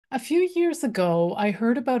A few years ago, I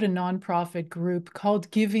heard about a nonprofit group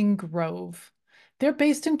called Giving Grove. They're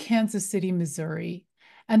based in Kansas City, Missouri.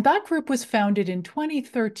 And that group was founded in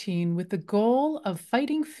 2013 with the goal of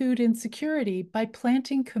fighting food insecurity by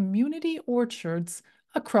planting community orchards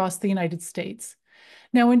across the United States.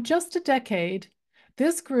 Now, in just a decade,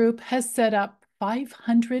 this group has set up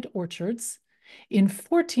 500 orchards in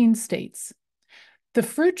 14 states. The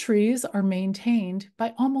fruit trees are maintained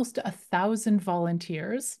by almost 1,000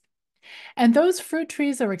 volunteers. And those fruit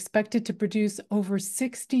trees are expected to produce over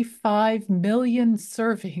 65 million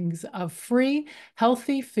servings of free,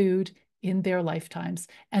 healthy food in their lifetimes.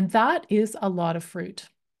 And that is a lot of fruit.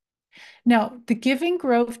 Now, the Giving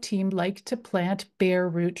Grove team like to plant bare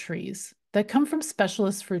root trees that come from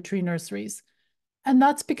specialist fruit tree nurseries. And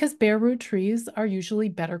that's because bare root trees are usually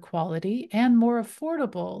better quality and more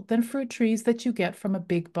affordable than fruit trees that you get from a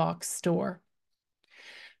big box store.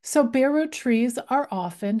 So bare root trees are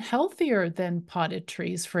often healthier than potted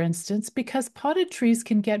trees, for instance, because potted trees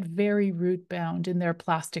can get very root bound in their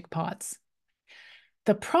plastic pots.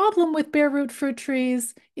 The problem with bare root fruit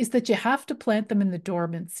trees is that you have to plant them in the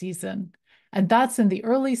dormant season, and that's in the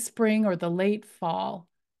early spring or the late fall.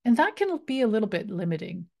 And that can be a little bit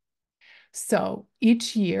limiting. So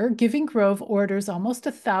each year, Giving Grove orders almost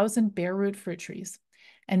 1,000 bare root fruit trees,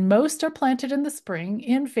 and most are planted in the spring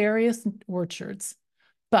in various orchards.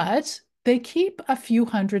 But they keep a few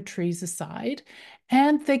hundred trees aside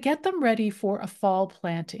and they get them ready for a fall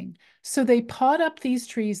planting. So they pot up these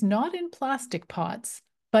trees not in plastic pots,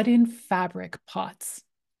 but in fabric pots.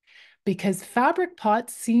 Because fabric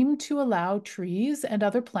pots seem to allow trees and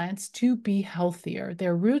other plants to be healthier.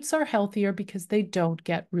 Their roots are healthier because they don't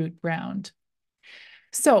get root bound.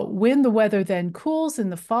 So when the weather then cools in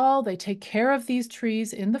the fall, they take care of these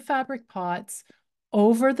trees in the fabric pots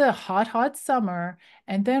over the hot summer.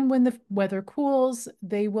 And then when the weather cools,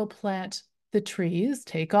 they will plant the trees,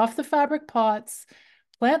 take off the fabric pots,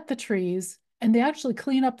 plant the trees, and they actually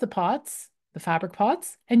clean up the pots, the fabric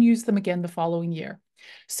pots, and use them again the following year.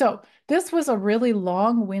 So this was a really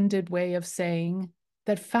long-winded way of saying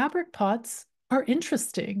that fabric pots are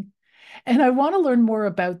interesting, and I want to learn more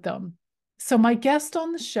about them. So my guest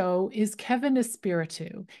on the show is Kevin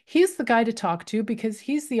Espiritu. He's the guy to talk to because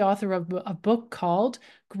he's the author of a book called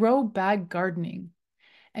Grow Bag Gardening.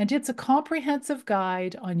 And it's a comprehensive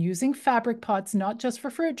guide on using fabric pots, not just for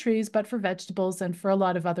fruit trees, but for vegetables and for a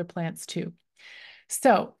lot of other plants too.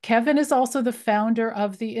 So Kevin is also the founder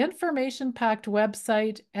of the information-packed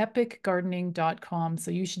website, epicgardening.com. So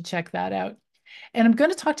you should check that out. And I'm going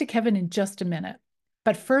to talk to Kevin in just a minute.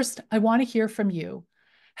 But first, I want to hear from you.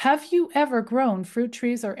 Have you ever grown fruit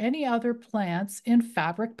trees or any other plants in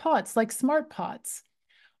fabric pots like Smartpots?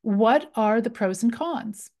 What are the pros and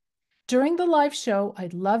cons? During the live show,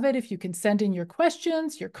 I'd love it if you can send in your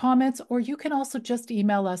questions, your comments, or you can also just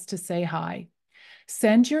email us to say hi.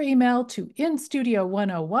 Send your email to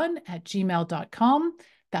instudio101@gmail.com.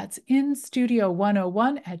 That's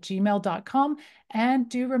instudio101@gmail.com. And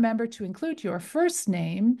do remember to include your first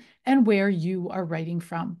name and where you are writing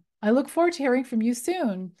from. I look forward to hearing from you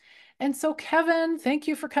soon. And so, Kevin, thank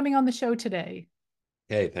you for coming on the show today.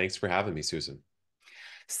 Hey, thanks for having me, Susan.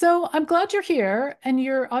 So I'm glad you're here, and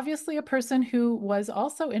you're obviously a person who was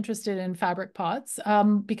also interested in fabric pots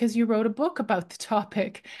because you wrote a book about the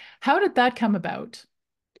topic. How did that come about?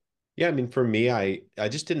 Yeah, I mean, for me, I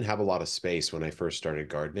just didn't have a lot of space when I first started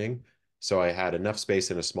gardening. So I had enough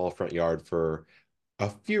space in a small front yard for a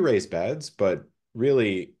few raised beds, but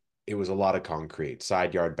really it was a lot of concrete,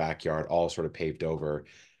 side yard, backyard, all sort of paved over.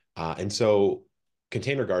 And so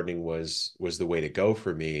container gardening was the way to go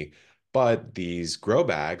for me. But these grow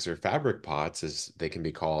bags or fabric pots, as they can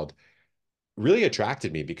be called, really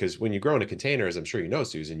attracted me because when you grow in a container, as I'm sure you know,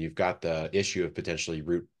 Susan, you've got the issue of potentially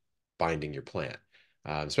root binding your plant,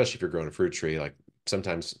 especially if you're growing a fruit tree. Like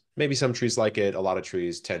sometimes, maybe some trees like it. A lot of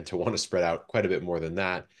trees tend to want to spread out quite a bit more than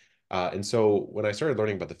that. And so when I started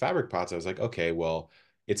learning about the fabric pots, I was like, okay, well,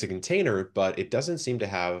 it's a container, but it doesn't seem to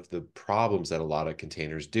have the problems that a lot of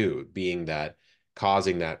containers do, being that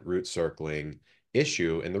causing that root circling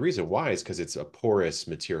issue. And the reason why is because it's a porous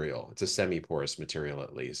material. It's a semi-porous material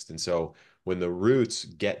at least. And so when the roots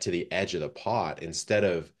get to the edge of the pot, instead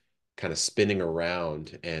of kind of spinning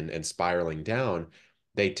around and spiraling down,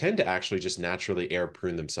 they tend to actually just naturally air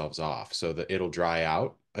prune themselves off so that it'll dry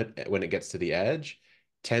out when it gets to the edge,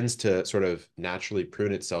 tends to sort of naturally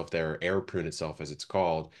prune itself there, air prune itself as it's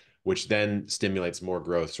called, which then stimulates more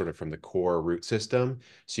growth sort of from the core root system.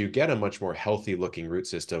 So you get a much more healthy looking root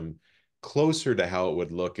system closer to how it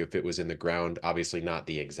would look if it was in the ground, obviously not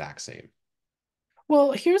the exact same.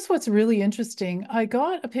 Well, here's what's really interesting. I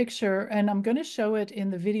got a picture and I'm going to show it in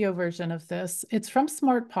the video version of this. It's from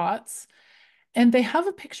Smartpots. And they have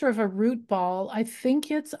a picture of a root ball. I think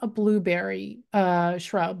it's a blueberry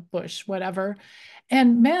shrub, bush, whatever.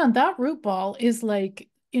 And man, that root ball is like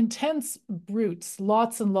intense roots,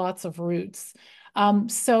 lots and lots of roots.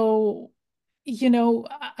 So,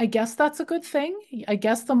 I guess that's a good thing. I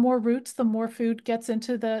guess the more roots, the more food gets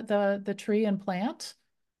into the tree and plant.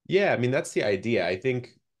 Yeah, I mean that's the idea. I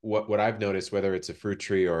think what I've noticed, whether it's a fruit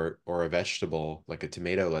tree or a vegetable, like a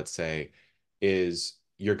tomato, let's say, is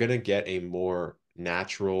you're gonna get a more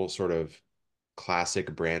natural sort of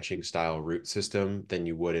classic branching style root system than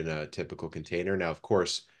you would in a typical container. Now, of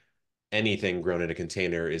course, anything grown in a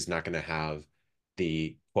container is not going to have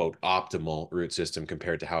the quote optimal root system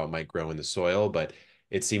compared to how it might grow in the soil, but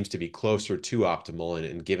it seems to be closer to optimal.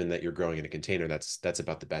 And given that you're growing in a container, that's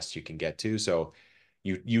about the best you can get to. So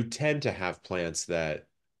you tend to have plants that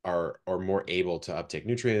are more able to uptake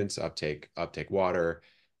nutrients, uptake water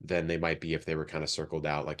than they might be if they were kind of circled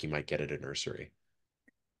out like you might get at a nursery.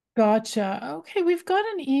 Gotcha. Okay, we've got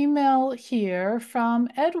an email here from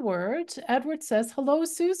Edward. Edward says, "Hello,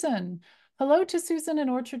 Susan. Hello to Susan and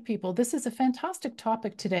Orchard people. This is a fantastic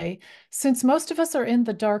topic today, since most of us are in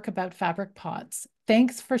the dark about fabric pots.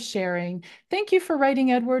 Thanks for sharing. Thank you for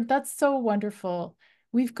writing, Edward. That's so wonderful."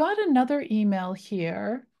 We've got another email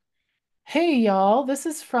here. Hey, y'all, this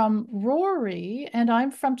is from Rory, and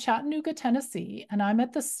I'm from Chattanooga, Tennessee, and I'm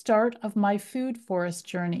at the start of my food forest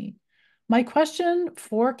journey. My question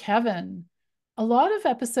for Kevin. A lot of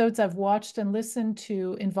episodes I've watched and listened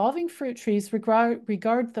to involving fruit trees regard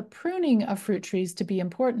the pruning of fruit trees to be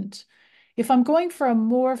important. If I'm going for a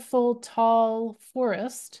more full, tall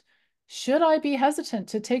forest, should I be hesitant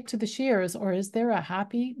to take to the shears, or is there a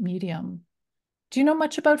happy medium? Do you know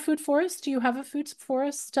much about food forests? Do you have a food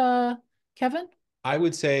forest, Kevin? I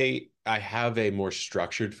would say I have a more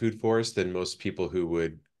structured food forest than most people who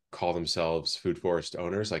would call themselves food forest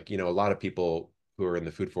owners. Like, a lot of people who are in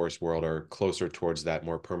the food forest world are closer towards that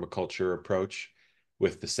more permaculture approach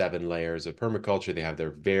with the 7 layers of permaculture. They have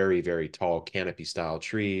their very, very tall canopy style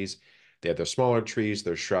trees. They have their smaller trees,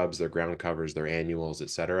 their shrubs, their ground covers, their annuals,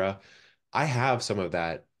 etc. I have some of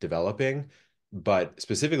that developing, but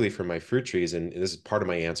specifically for my fruit trees, and this is part of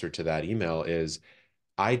my answer to that email, is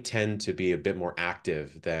I tend to be a bit more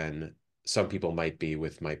active than some people might be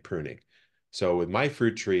with my pruning. So with my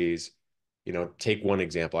fruit trees, take one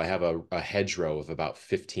example. I have a hedgerow of about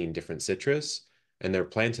 15 different citrus, and they're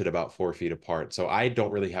planted about 4 feet apart. So I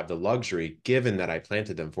don't really have the luxury, given that I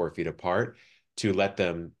planted them 4 feet apart, to let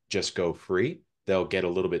them just go free. They'll get a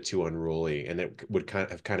little bit too unruly, and it would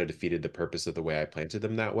kind of defeated the purpose of the way I planted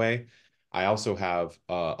them that way. I also have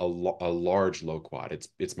a large loquat.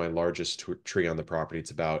 It's my largest tree on the property.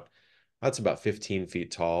 That's about 15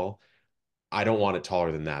 feet tall. I don't want it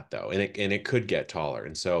taller than that though, and it could get taller.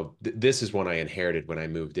 And so this is one I inherited when I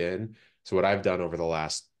moved in. So what I've done over the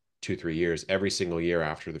last 2, 3 years, every single year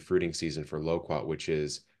after the fruiting season for loquat, which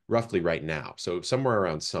is roughly right now, so somewhere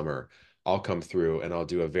around summer, I'll come through and I'll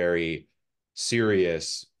do a very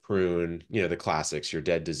serious prune. The classics: you're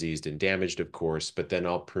dead, diseased, and damaged, of course. But then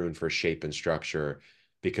I'll prune for shape and structure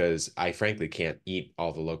because I frankly can't eat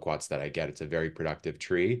all the loquats that I get. It's a very productive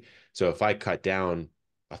tree. So if I cut down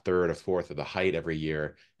a third, a fourth of the height every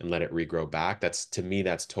year and let it regrow back, that's to me,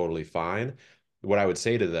 that's totally fine. What I would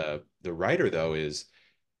say to the writer though is,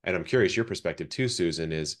 and I'm curious your perspective too,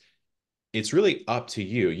 Susan, is it's really up to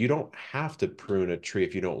you. You don't have to prune a tree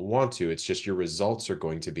if you don't want to. It's just your results are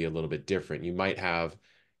going to be a little bit different. You might have,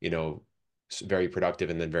 you know, very productive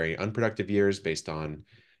and then very unproductive years based on,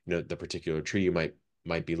 the particular tree you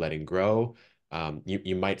might be letting grow.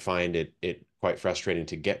 You might find it quite frustrating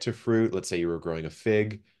to get to fruit. Let's say you were growing a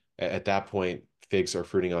fig. At that point, figs are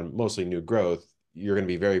fruiting on mostly new growth. You're going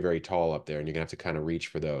to be very, very tall up there, and you're going to have to kind of reach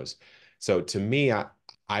for those. So to me,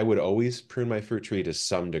 I would always prune my fruit tree to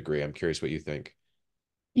some degree. I'm curious what you think.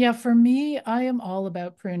 Yeah, for me, I am all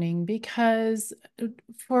about pruning because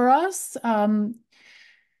for us,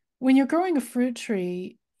 when you're growing a fruit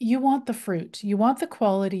tree, you want the fruit, you want the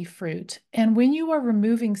quality fruit. And when you are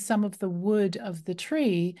removing some of the wood of the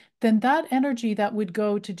tree, then that energy that would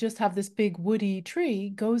go to just have this big woody tree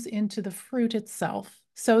goes into the fruit itself.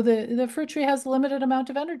 So the fruit tree has a limited amount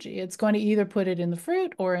of energy. It's going to either put it in the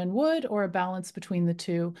fruit or in wood or a balance between the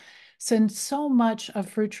two. So much of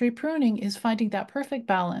fruit tree pruning is finding that perfect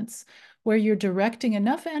balance where you're directing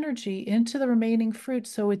enough energy into the remaining fruit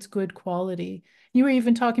so it's good quality. You were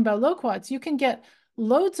even talking about loquats. You can get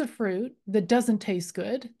loads of fruit that doesn't taste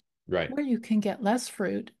good, Right. or you can get less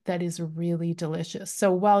fruit that is really delicious.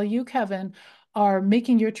 So while you, Kevin, are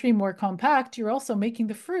making your tree more compact, you're also making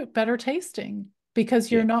the fruit better tasting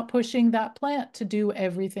because you're Yeah. not pushing that plant to do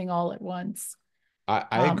everything all at once. I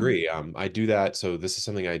Um, agree. I do that. So this is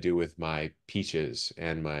something I do with my peaches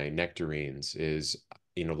and my nectarines is,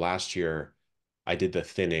 last year I did the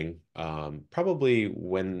thinning, probably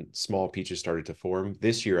when small peaches started to form.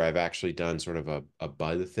 This year I've actually done sort of a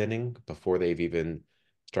bud thinning before they've even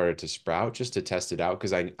started to sprout, just to test it out.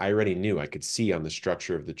 Because I already knew, I could see on the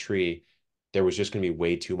structure of the tree, there was just going to be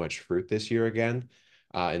way too much fruit this year again.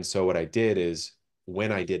 And so what I did is,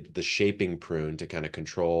 when I did the shaping prune to kind of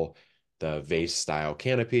control the vase style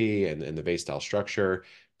canopy and the vase style structure,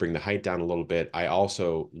 bring the height down a little bit, I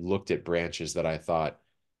also looked at branches that I thought,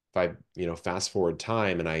 if I, fast forward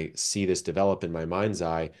time and I see this develop in my mind's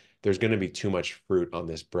eye, there's going to be too much fruit on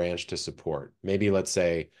this branch to support. Maybe let's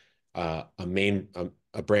say a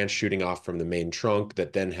branch shooting off from the main trunk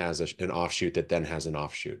that then has an offshoot that then has an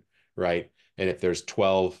offshoot, right? And if there's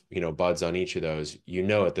 12, buds on each of those,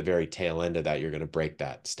 at the very tail end of that, you're going to break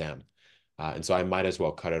that stem. And so I might as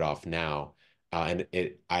well cut it off now. I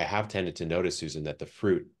have tended to notice, Susan, that the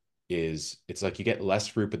fruit it's like you get less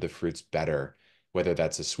fruit, but the fruit's better, whether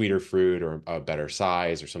that's a sweeter fruit or a better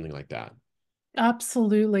size or something like that.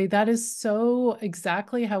 Absolutely. That is so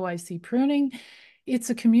exactly how I see pruning. It's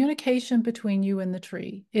a communication between you and the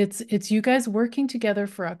tree. It's you guys working together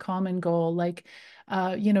for a common goal. Like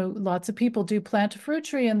lots of people do plant a fruit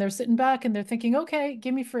tree and they're sitting back and they're thinking, okay,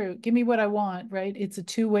 give me fruit, give me what I want, right? It's a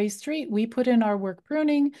two-way street. We put in our work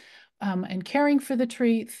pruning and caring for the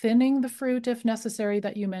tree, thinning the fruit if necessary,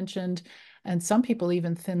 that you mentioned, and some people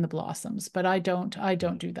even thin the blossoms, but I don't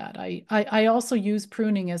Mhm. do that. I also use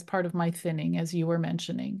pruning as part of my thinning, as you were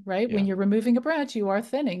mentioning, right? When Yeah. you're removing a branch, you are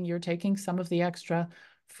thinning, you're taking some of the extra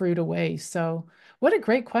fruit away. So what a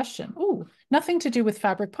great question. Oh, nothing to do with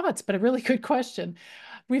fabric pots, but a really good question.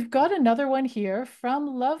 We've got another one here from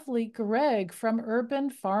lovely Greg from Urban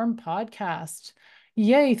Farm Podcast.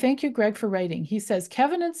 Yay, thank you, Greg, for writing. He says,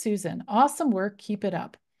 Kevin and Susan, awesome work, keep it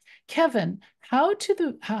up. Kevin, how do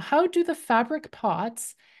the fabric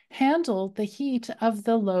pots handle the heat of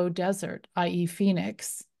the low desert, i.e.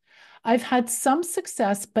 Phoenix? I've had some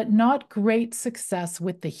success, but not great success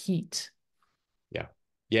with the heat. Yeah.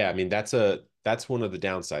 Yeah, I mean that's one of the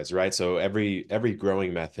downsides, right? So every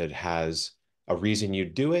growing method has a reason you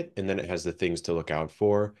do it, and then it has the things to look out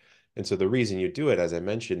for. And so the reason you do it, as I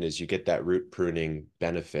mentioned, is you get that root pruning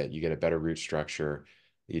benefit. You get a better root structure.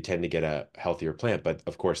 You tend to get a healthier plant, but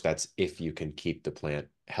of course that's if you can keep the plant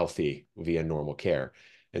healthy via normal care.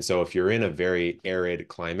 And so if you're in a very arid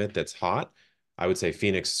climate that's hot, I would say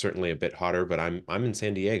Phoenix is certainly a bit hotter, but I'm in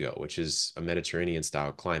San Diego, which is a Mediterranean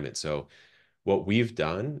style climate. So what we've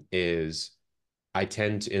done is, I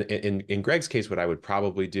tend to, in Greg's case, what I would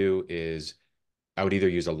probably do is I would either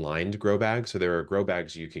use a lined grow bag. So there are grow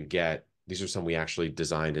bags you can get. These are some we actually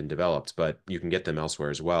designed and developed, but you can get them elsewhere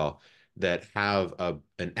as well, that have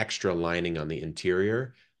an extra lining on the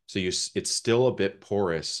interior. So it's still a bit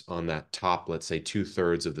porous on that top, let's say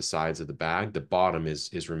 2/3 of the sides of the bag. The bottom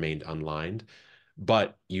is remained unlined,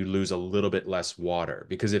 but you lose a little bit less water,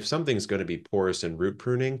 because if something's going to be porous in root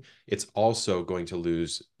pruning, it's also going to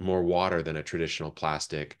lose more water than a traditional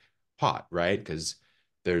plastic pot, right? Because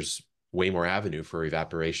there's way more avenue for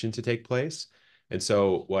evaporation to take place. And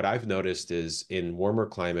so what I've noticed is, in warmer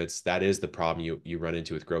climates, that is the problem you run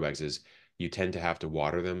into with grow bags, is you tend to have to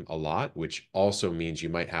water them a lot, which also means you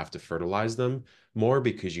might have to fertilize them more,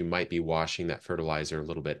 because you might be washing that fertilizer a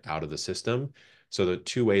little bit out of the system. So the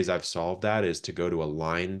two ways I've solved that is to go to a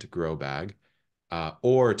lined grow bag,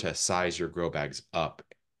 or to size your grow bags up,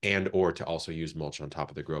 and or to also use mulch on top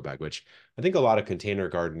of the grow bag, which I think a lot of container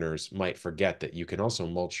gardeners might forget, that you can also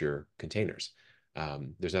mulch your containers.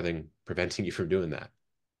 There's nothing preventing you from doing that.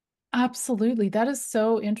 Absolutely. That is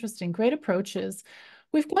so interesting. Great approaches.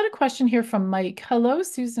 We've got a question here from Mike. Hello,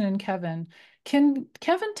 Susan and Kevin. Can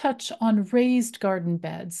Kevin touch on raised garden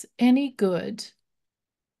beds? Any good?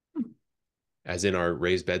 As in, our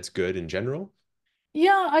raised beds good in general?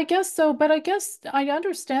 Yeah, I guess so. But I guess I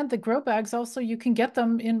understand the grow bags also, you can get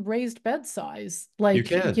them in raised bed size. You Like,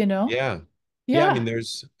 can. Yeah. Yeah, I mean, Yeah,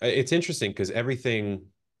 it's interesting because everything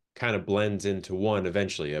kind of blends into one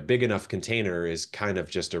eventually. A big enough container is kind of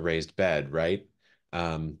just a raised bed, right?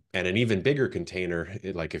 And an even bigger container,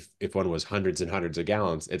 like if one was hundreds and hundreds of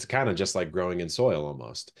gallons, it's kind of just like growing in soil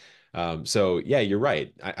almost. So yeah, you're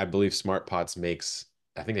right. I believe Smartpots makes,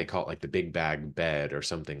 I think they call it like the big bag bed or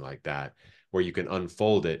something like that, where you can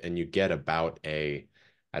unfold it and you get about I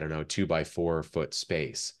don't know, 2 by 4 foot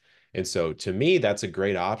space. And so to me, that's a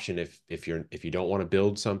great option if you don't want to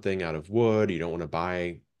build something out of wood, you don't want to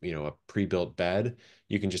buy, a pre-built bed,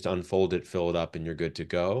 You can just unfold it, fill it up, and you're good to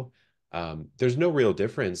go. There's no real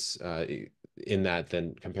difference in that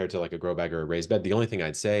than compared to like a grow bag or a raised bed. The only thing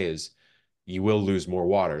I'd say is you will lose more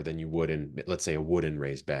water than you would in, let's say, a wooden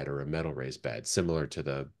raised bed or a metal raised bed, similar to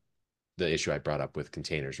the issue I brought up with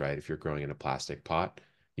containers, right? If you're growing in a plastic pot,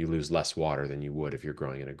 you lose less water than you would if you're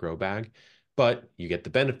growing in a grow bag. But you get the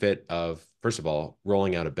benefit of, first of all,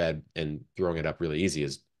 rolling out of bed and throwing it up really easy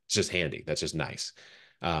is it's just handy. That's just nice.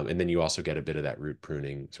 And then you also get a bit of that root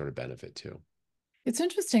pruning sort of benefit too. It's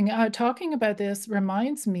interesting. Talking about this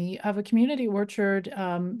reminds me of a community orchard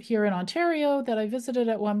here in Ontario that I visited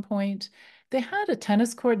at one point. They had a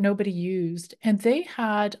tennis court nobody used, and they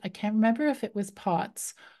had, I can't remember if it was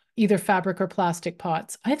pots, either fabric or plastic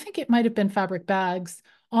pots. I think it might have been fabric bags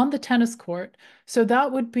on the tennis court. So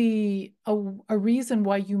that would be a reason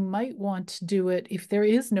why you might want to do it if there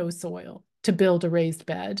is no soil to build a raised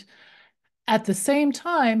bed. At the same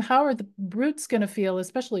time, how are the roots going to feel,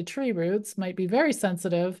 especially tree roots, might be very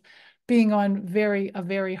sensitive, being on a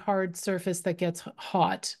very hard surface that gets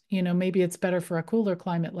hot. Maybe it's better for a cooler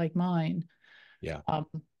climate like mine. Yeah. Um,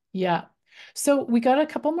 yeah. So we got a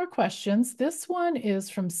couple more questions. This one is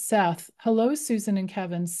from Seth. Hello, Susan and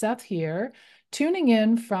Kevin. Seth here, tuning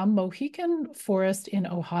in from Mohican Forest in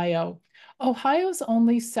Ohio. Ohio's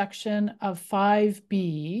only section of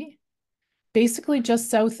 5B, basically just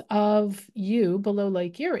south of you below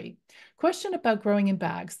Lake Erie. Question about growing in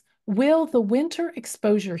bags. Will the winter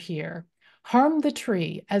exposure here harm the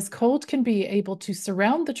tree as cold can be able to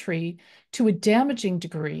surround the tree to a damaging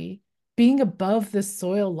degree, being above the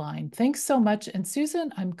soil line? Thanks so much. And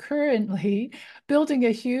Susan, I'm currently building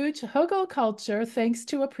a huge hugel culture thanks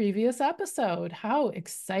to a previous episode. How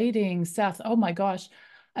exciting, Seth. Oh my gosh.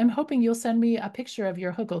 I'm hoping you'll send me a picture of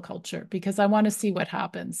your hugel culture because I want to see what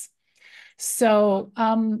happens. So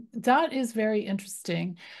that is very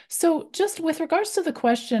interesting. So just with regards to the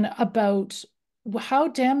question about how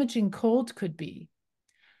damaging cold could be,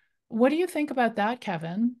 what do you think about that,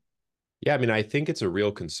 Kevin? Yeah, I mean, I think it's a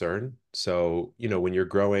real concern. So, when you're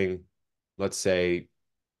growing, let's say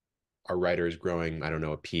our writer is growing, I don't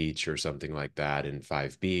know, a peach or something like that in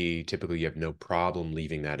 5B, typically you have no problem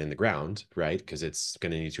leaving that in the ground, right? Because it's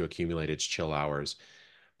going to need to accumulate its chill hours.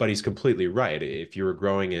 But he's completely right. If you were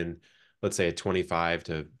growing in, let's say, a 25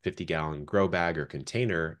 to 50 gallon grow bag or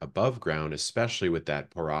container above ground, especially with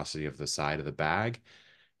that porosity of the side of the bag,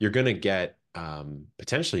 you're going to get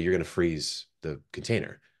potentially you're going to freeze the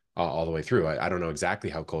container all the way through. I don't know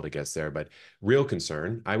exactly how cold it gets there, but real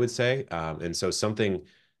concern, I would say. And so something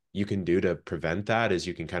you can do to prevent that is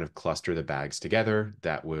you can kind of cluster the bags together.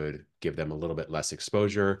 That would give them a little bit less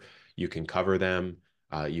exposure. You can cover them.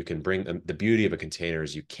 You can bring the beauty of a container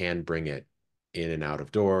is you can bring it in and out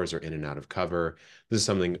of doors or in and out of cover. This is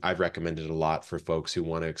something I've recommended a lot for folks who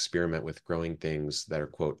want to experiment with growing things that are,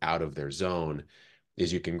 quote, out of their zone,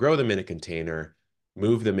 is you can grow them in a container,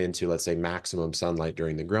 move them into, let's say, maximum sunlight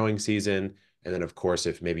during the growing season. And then, of course,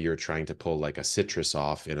 if maybe you're trying to pull like a citrus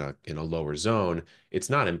off in a lower zone, it's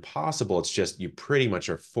not impossible. It's just you pretty much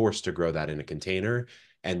are forced to grow that in a container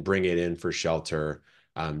and bring it in for shelter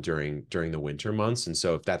during the winter months. And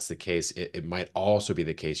so, if that's the case, it might also be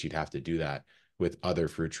the case you'd have to do that with other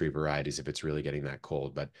fruit tree varieties if it's really getting that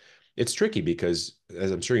cold. But it's tricky because, as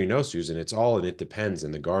I'm sure you know, Susan, it's all and it depends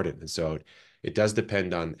in the garden. And so it does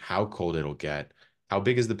depend on how cold it'll get. How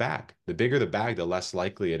big is the bag? The bigger the bag, the less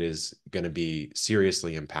likely it is going to be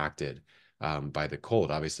seriously impacted by the cold.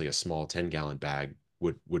 Obviously, a small 10-gallon bag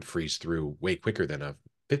would freeze through way quicker than a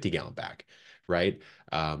 50-gallon bag, right?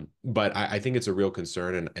 But I think it's a real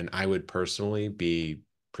concern, and I would personally be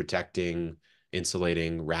protecting,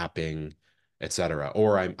 insulating, wrapping, etc.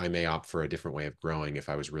 Or I may opt for a different way of growing if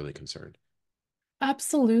I was really concerned.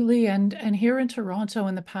 Absolutely. And here in Toronto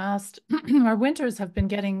in the past, our winters have been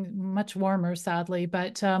getting much warmer, sadly.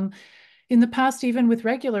 But in the past, even with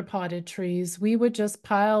regular potted trees, we would just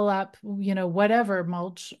pile up, whatever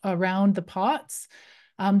mulch around the pots,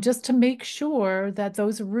 just to make sure that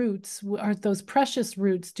those roots are those precious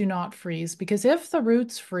roots do not freeze. Because if the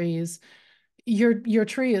roots freeze, your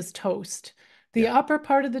tree is toast. The Yeah. upper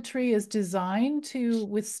part of the tree is designed to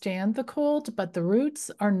withstand the cold, but the roots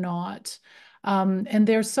are not. And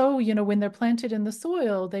they're so, when they're planted in the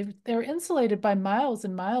soil, they're insulated by miles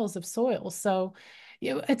and miles of soil. So,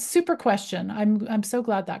 it's super question. I'm so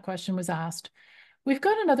glad that question was asked. We've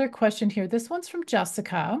got another question here. This one's from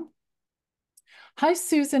Jessica. Hi,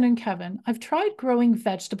 Susan and Kevin. I've tried growing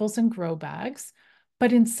vegetables in grow bags,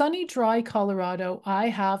 but in sunny, dry Colorado, I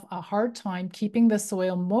have a hard time keeping the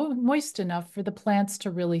soil moist enough for the plants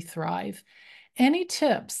to really thrive. Any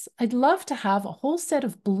tips? I'd love to have a whole set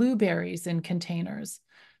of blueberries in containers.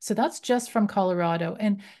 So that's just from Colorado.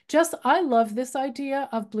 And just I love this idea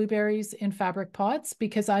of blueberries in fabric pots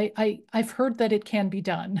because I've heard that it can be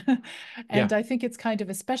done. And Yeah. I think it's kind of,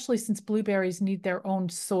 especially since blueberries need their own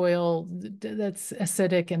soil that's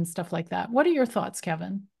acidic and stuff like that. What are your thoughts,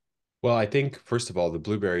 Kevin? Well, I think first of all, the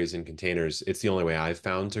blueberries in containers, it's the only way I've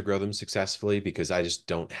found to grow them successfully because I just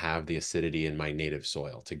don't have the acidity in my native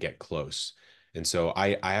soil to get close. And so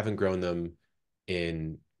I haven't grown them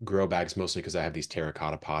in grow bags mostly because I have these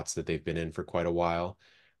terracotta pots that they've been in for quite a while.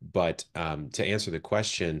 But to answer the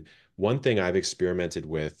question, one thing I've experimented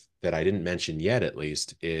with that I didn't mention yet, at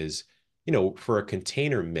least, is, for a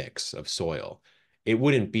container mix of soil, it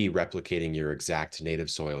wouldn't be replicating your exact native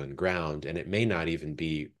soil and ground, and it may not even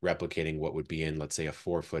be replicating what would be in, let's say, a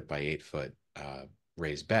 4 foot by 8 foot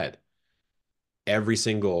raised bed. Every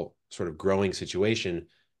single sort of growing situation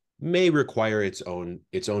may require its own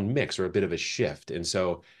mix or a bit of a shift. And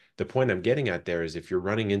so the point I'm getting at there is if you're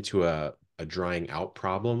running into a drying out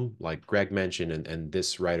problem, like Greg mentioned, and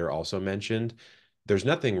this writer also mentioned, there's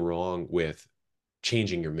nothing wrong with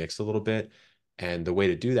changing your mix a little bit. And the way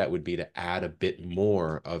to do that would be to add a bit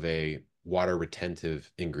more of a water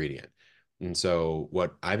retentive ingredient. And so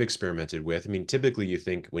what I've experimented with, I mean, typically you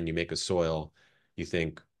think when you make a soil, you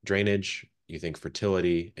think drainage, you think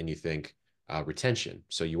fertility, and you think retention.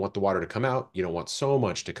 So you want the water to come out, you don't want so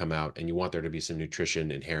much to come out, and you want there to be some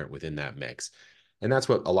nutrition inherent within that mix. And that's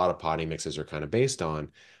what a lot of potting mixes are kind of based on.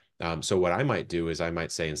 So what I might do is I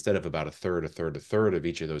might say instead of about a third, a third, a third of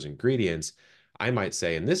each of those ingredients, I might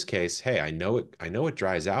say in this case, hey, I know it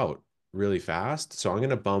dries out really fast, so I'm going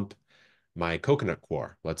to bump my coconut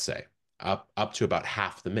coir, let's say, up to about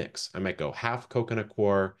half the mix. I might go half coconut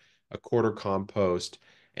coir, a quarter compost,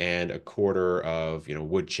 and a quarter of,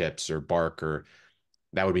 wood chips or bark, or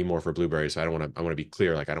that would be more for blueberries. So I want to be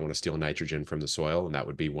clear, like I don't want to steal nitrogen from the soil, and that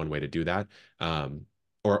would be one way to do that.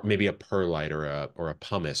 Or maybe a perlite or a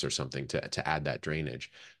pumice or something to add that drainage.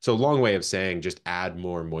 So long way of saying just add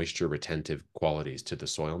more moisture retentive qualities to the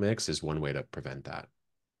soil mix is one way to prevent that.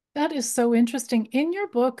 That is so interesting. In your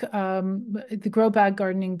book, the Grow Bag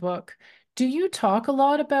Gardening book, do you talk a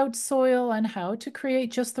lot about soil and how to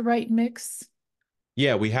create just the right mix?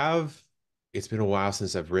 Yeah, we have. It's been a while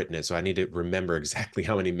since I've written it, so I need to remember exactly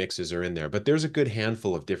how many mixes are in there. But there's a good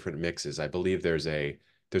handful of different mixes. I believe there's a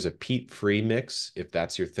peat-free mix, if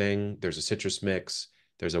that's your thing. There's a citrus mix.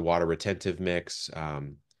 There's a water retentive mix,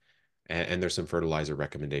 and there's some fertilizer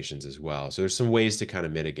recommendations as well. So there's some ways to kind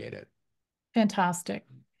of mitigate it. Fantastic.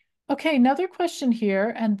 Okay, another question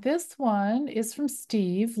here, and this one is from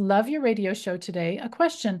Steve. Love your radio show today. A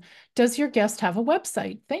question: does your guest have a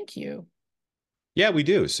website? Thank you. Yeah, we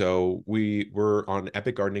do. So we're on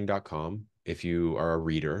epicgardening.com if you are a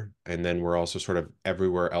reader, and then we're also sort of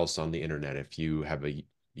everywhere else on the internet. If you have a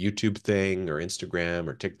YouTube thing or Instagram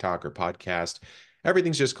or TikTok or podcast,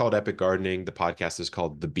 everything's just called Epic Gardening. The podcast is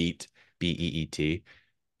called The Beet, Beet.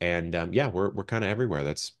 And yeah, we're kind of everywhere.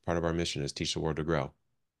 That's part of our mission is teach the world to grow.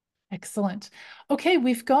 Excellent. Okay,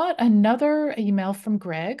 we've got another email from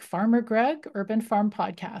Greg, Farmer Greg, Urban Farm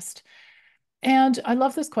Podcast. And I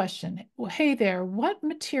love this question. Well, hey there, what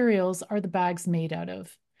materials are the bags made out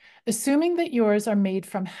of? Assuming that yours are made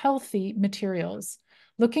from healthy materials.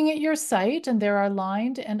 Looking at your site and there are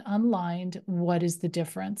lined and unlined, what is the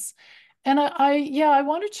difference? And yeah, I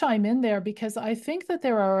want to chime in there because I think that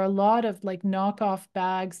there are a lot of like knockoff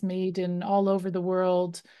bags made in all over the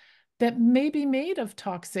world that may be made of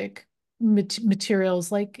toxic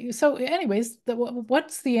materials. Like, so anyways,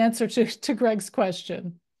 what's the answer to Greg's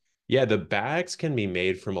question? Yeah, the bags can be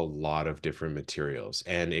made from a lot of different materials,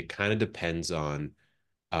 and it kind of depends on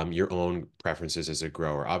your own preferences as a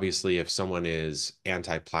grower. Obviously, if someone is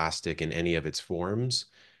anti-plastic in any of its forms,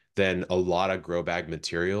 then a lot of grow bag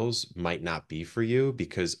materials might not be for you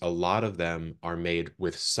because a lot of them are made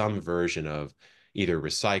with some version of either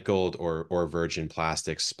recycled or virgin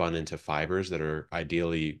plastic spun into fibers that are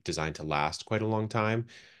ideally designed to last quite a long time.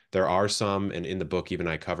 There are some, and in the book, even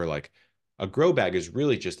I cover like a grow bag is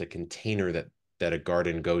really just a container that a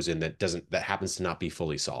garden goes in that happens to not be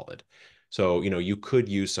fully solid. So, you could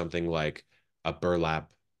use something like a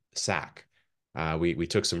burlap sack. We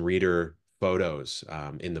took some reader photos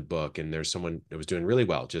in the book, and there's someone that was doing really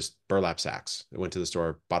well, just burlap sacks. They went to the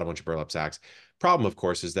store, bought a bunch of burlap sacks. Problem, of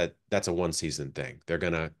course, is that that's a one season thing. They're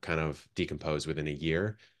gonna kind of decompose within a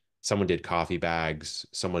year. Someone did coffee bags,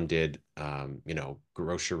 someone did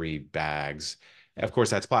grocery bags. Of course,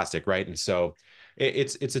 that's plastic, right? And so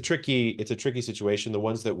it's a tricky situation. The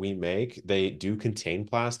ones that we make, they do contain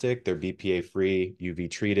plastic. They're BPA free,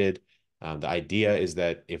 UV treated. The idea is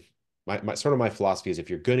that if my philosophy is if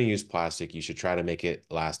you're going to use plastic, you should try to make it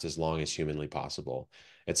last as long as humanly possible.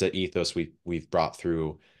 It's an ethos we've brought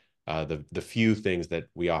through the few things that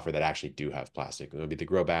we offer that actually do have plastic. It would be the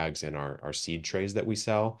grow bags and our seed trays that we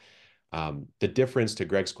sell. The difference to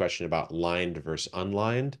Greg's question about lined versus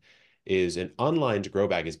unlined is an unlined grow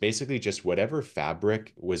bag is basically just whatever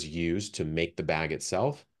fabric was used to make the bag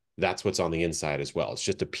itself. That's what's on the inside as well. It's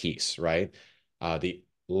just a piece, right? The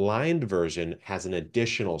lined version has an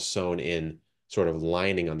additional sewn in sort of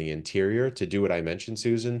lining on the interior to do what I mentioned,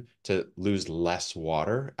 Susan, to lose less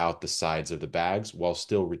water out the sides of the bags while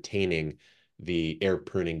still retaining the air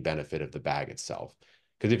pruning benefit of the bag itself.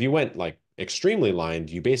 Because if you went like extremely lined,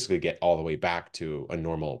 you basically get all the way back to a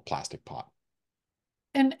normal plastic pot.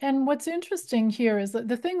 And what's interesting here is that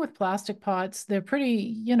the thing with plastic pots, they're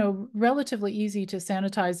pretty, relatively easy to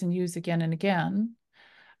sanitize and use again and again.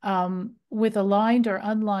 With a lined or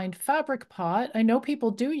unlined fabric pot, I know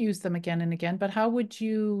people do use them again and again, but how would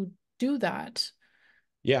you do that?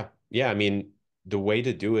 Yeah. Yeah. I mean, the way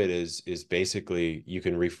to do it is basically you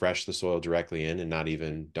can refresh the soil directly in and not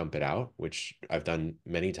even dump it out, which I've done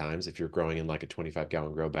many times if you're growing in like a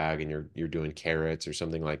 25-gallon grow bag and you're doing carrots or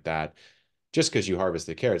something like that. Just because you harvest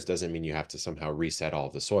the carrots doesn't mean you have to somehow reset all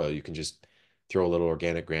of the soil. You can just throw a little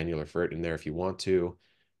organic granular dirt in there if you want to,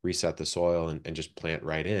 reset the soil and just plant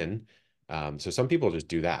right in. So some people just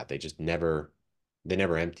do that. They never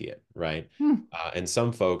empty it, right? Hmm. And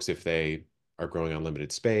some folks, if they are growing on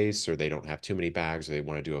limited space or they don't have too many bags or they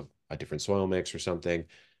want to do a different soil mix or something,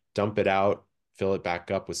 dump it out, fill it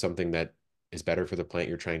back up with something that is better for the plant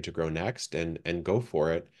you're trying to grow next and go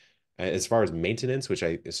for it. As far as maintenance, which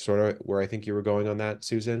is sort of where I think you were going on that,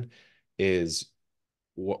 Susan, is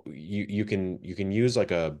what you can use like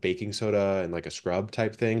a baking soda and like a scrub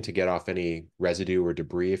type thing to get off any residue or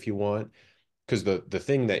debris if you want. Because the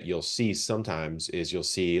thing that you'll see sometimes is you'll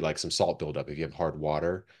see like some salt buildup. If you have hard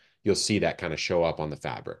water, you'll see that kind of show up on the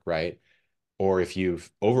fabric, right? Or if you've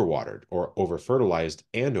overwatered or over fertilized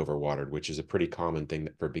and overwatered, which is a pretty common thing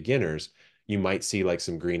for beginners, you might see like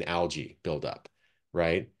some green algae build up,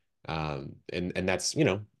 right? And that's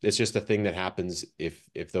it's just a thing that happens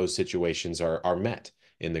if those situations are met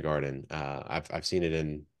in the garden. I've seen it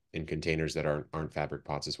in containers that aren't fabric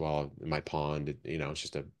pots as well. In my pond, it's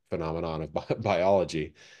just a phenomenon of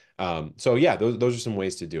biology. So yeah, those are some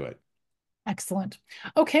ways to do it. Excellent.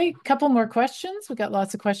 Okay, couple more questions. We got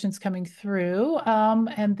lots of questions coming through.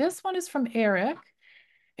 And this one is from Eric.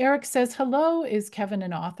 Eric says, "Hello, is Kevin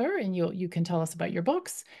an author? And you can tell us about your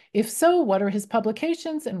books. If so, what are his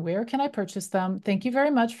publications and where can I purchase them? Thank you very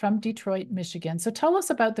much from Detroit, Michigan." So tell us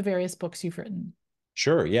about the various books you've written.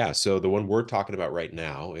 Sure. Yeah. So the one we're talking about right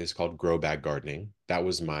now is called Grow Bag Gardening. That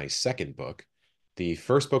was my second book. The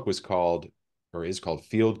first book was called, or is called,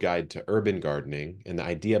 Field Guide to Urban Gardening. And the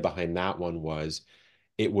idea behind that one was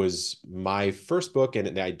it was my first book. And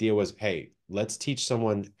the idea was, hey, let's teach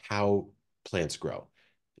someone how plants grow.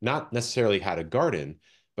 Not necessarily how to garden,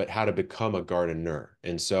 but how to become a gardener.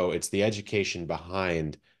 And so it's the education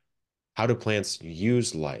behind how do plants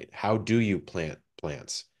use light? How do you plant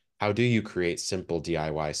plants? How do you create simple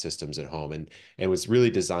DIY systems at home? And it was really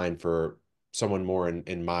designed for someone more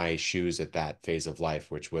in my shoes at that phase of life,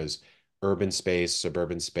 which was urban space,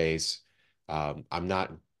 suburban space. I'm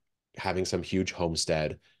not having some huge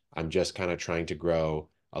homestead. I'm just kind of trying to grow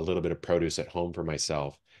a little bit of produce at home for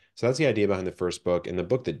myself. So that's the idea behind the first book. And the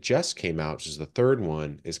book that just came out, which is the third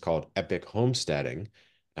one, is called Epic Homesteading.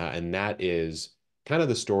 And that is kind of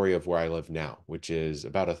the story of where I live now, which is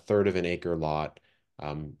about a third of an acre lot,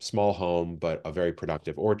 small home, but a very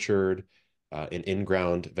productive orchard, an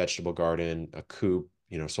in-ground vegetable garden, a coop,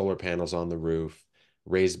 solar panels on the roof,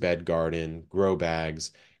 raised bed garden, grow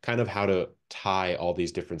bags, kind of how to tie all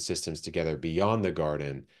these different systems together beyond the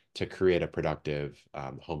garden to create a productive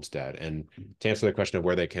homestead. And to answer the question of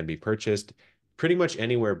where they can be purchased, pretty much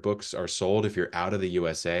anywhere books are sold. If you're out of the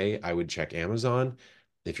USA, I would check Amazon.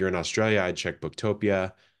 If you're in Australia, I'd check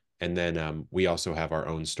Booktopia. And then we also have our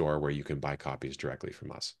own store where you can buy copies directly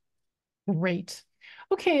from us. Great.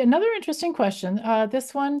 Okay, another interesting question.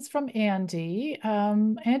 This one's from Andy.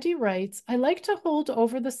 Andy writes, "I like to hold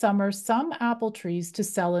over the summer some apple trees to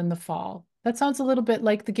sell in the fall." That sounds a little bit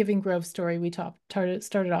like the Giving Grove story we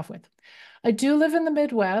started off with. "I do live in the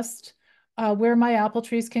Midwest, where my apple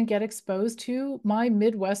trees can get exposed to my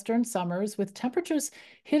Midwestern summers with temperatures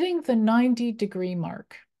hitting the 90-degree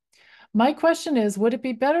mark. My question is, would it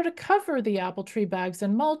be better to cover the apple tree bags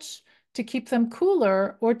in mulch to keep them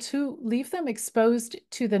cooler or to leave them exposed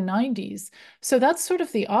to the 90s?" So that's sort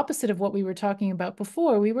of the opposite of what we were talking about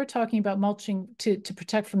before. We were talking about mulching to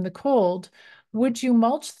protect from the cold. Would you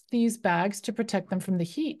mulch these bags to protect them from the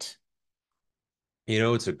heat?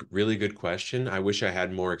 It's a really good question. I wish I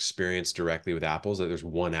had more experience directly with apples. There's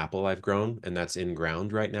one apple I've grown, and that's in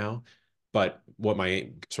ground right now. But what my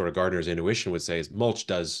sort of gardener's intuition would say is mulch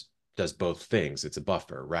does both things. It's a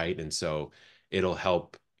buffer, right? And so it'll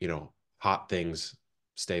help, hot things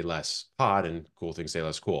stay less hot and cool things stay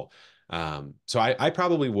less cool. So I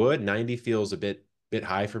probably would. 90 feels a bit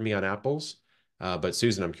high for me on apples. But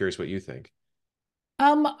Susan, I'm curious what you think.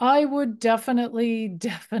 I would definitely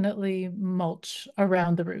mulch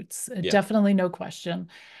around the roots. Yeah. Definitely, no question.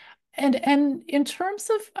 And in terms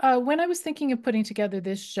of when I was thinking of putting together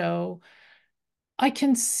this show, I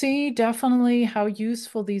can see definitely how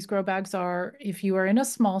useful these grow bags are if you are in a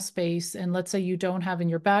small space and let's say you don't have in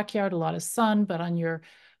your backyard a lot of sun, but on your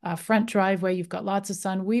front driveway you've got lots of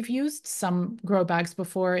sun. We've used some grow bags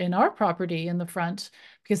before in our property in the front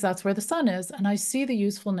because that's where the sun is, and I see the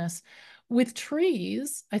usefulness. With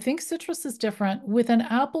trees, I think citrus is different. With an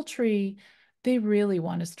apple tree, they really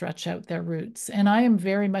want to stretch out their roots, and I am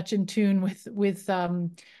very much in tune with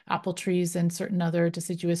apple trees and certain other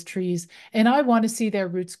deciduous trees, and I want to see their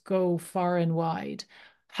roots go far and wide.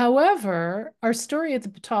 However, our story at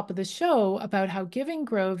the top of the show about how Giving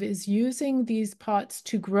Grove is using these pots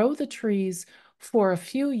to grow the trees for a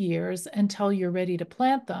few years until you're ready to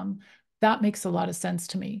plant them, that makes a lot of sense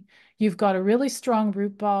to me. You've got a really strong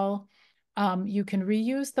root ball. You can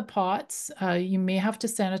reuse the pots. You may have to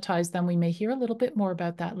sanitize them. We may hear a little bit more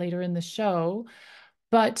about that later in the show.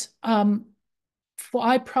 But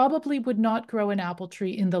I probably would not grow an apple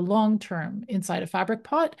tree in the long term inside a fabric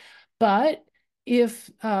pot. But if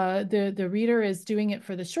the reader is doing it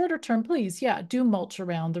for the shorter term, please, yeah, do mulch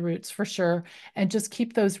around the roots for sure, and just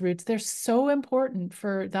keep those roots. They're so important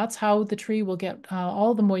for that's how the tree will get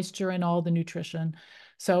all the moisture and all the nutrition.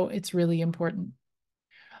 So it's really important.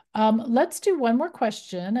 Let's do one more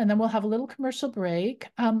question and then we'll have a little commercial break.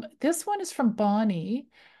 This one is from Bonnie.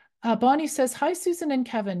 Bonnie says, "Hi, Susan and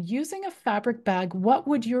Kevin. Using a fabric bag, what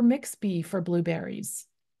would your mix be for blueberries?"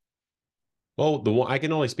 Well, the one I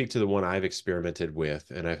can only speak to the one I've experimented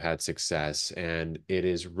with and I've had success, and it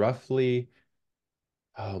is roughly,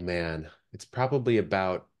 oh man, it's probably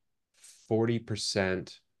about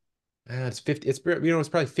 40%. It's 50, it's probably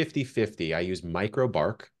 50-50. I use micro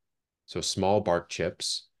bark, so small bark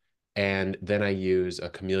chips, and then I use a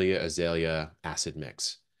Camellia Azalea acid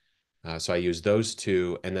mix. So I use those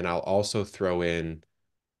two, and then I'll also throw in,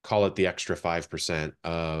 call it the extra 5%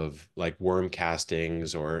 of like worm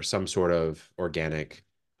castings or some sort of organic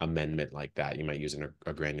amendment like that. You might use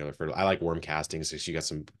a granular fertilizer. I like worm castings because you got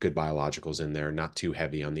some good biologicals in there, not too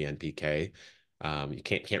heavy on the NPK. You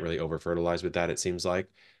can't really over fertilize with that, it seems like.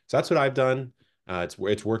 So that's what I've done. It's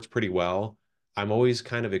worked pretty well. I'm always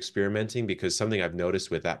kind of experimenting because something I've noticed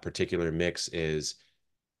with that particular mix is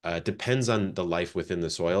depends on the life within the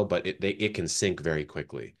soil, but it can sink very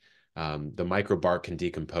quickly. The microbark can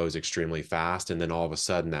decompose extremely fast, and then all of a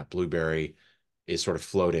sudden that blueberry is sort of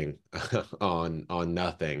floating on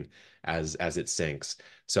nothing as it sinks.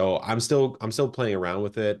 So I'm still playing around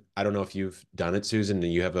with it. I don't know if you've done it, Susan,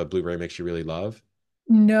 and you have a blueberry mix you really love.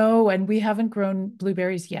 No, and we haven't grown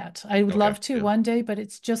blueberries yet. I would Okay. love to Yeah. one day, but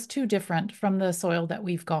it's just too different from the soil that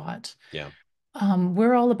we've got. Yeah.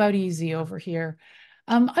 We're all about easy over here.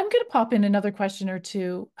 I'm going to pop in another question or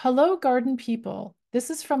two. Hello, garden people. This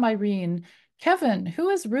is from Irene. Kevin, who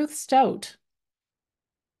is Ruth Stout?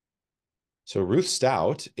 So Ruth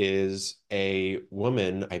Stout is a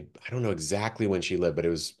woman. I don't know exactly when she lived, but it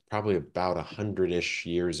was probably about 100-ish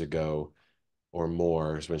years ago or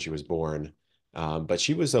more is when she was born. But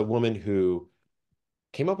she was a woman who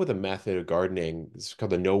came up with a method of gardening. It's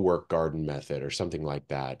called the no work garden method or something like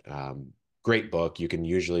that. Great book. You can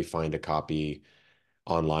usually find a copy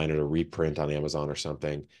online or a reprint on Amazon or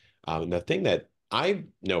something. And the thing that I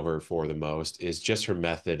know her for the most is just her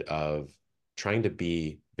method of trying to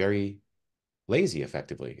be very lazy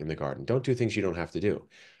effectively in the garden. Don't do things you don't have to do.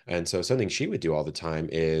 And so something she would do all the time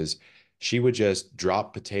is she would just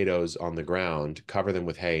drop potatoes on the ground, cover them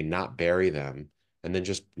with hay, not bury them, and then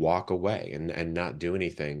just walk away and not do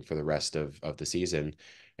anything for the rest of the season.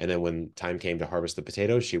 And then when time came to harvest the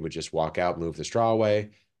potatoes, she would just walk out, move the straw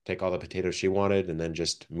away, take all the potatoes she wanted, and then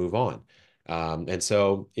just move on. And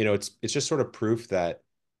so, it's just sort of proof that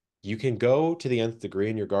you can go to the nth degree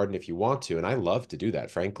in your garden if you want to. And I love to do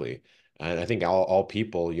that, frankly. And I think all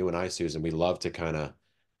people, you and I, Susan, we love to kind of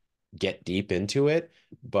get deep into it.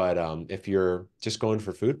 But if you're just going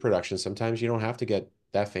for food production, sometimes you don't have to get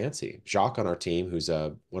that fancy. Jacques on our team, who's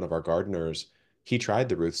one of our gardeners, he tried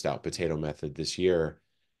the Ruth Stout potato method this year.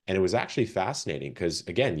 And it was actually fascinating because,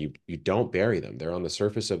 again, you don't bury them. They're on the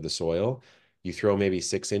surface of the soil. You throw maybe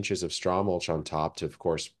 6 inches of straw mulch on top to, of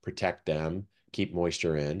course, protect them, keep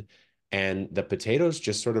moisture in. And the potatoes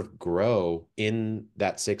just sort of grow in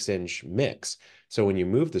that 6-inch mix. So when you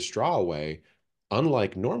move the straw away,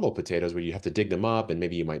 unlike normal potatoes where you have to dig them up and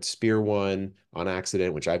maybe you might spear one on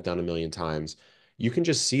accident, which I've done a million times, you can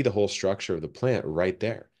just see the whole structure of the plant right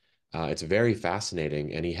there. It's very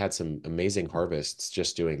fascinating. And he had some amazing harvests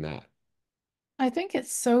just doing that. I think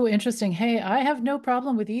it's so interesting. Hey, I have no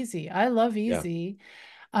problem with easy. I love Yeah. easy.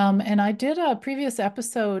 And I did a previous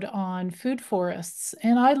episode on food forests,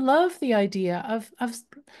 and I love the idea of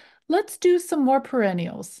let's do some more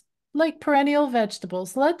perennials, like perennial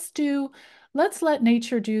vegetables. Let's let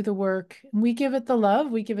nature do the work. We give it the love,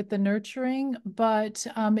 we give it the nurturing, but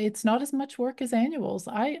it's not as much work as annuals.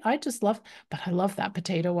 I just love, but I love that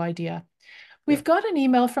potato idea. Yeah. We've got an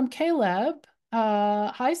email from Caleb.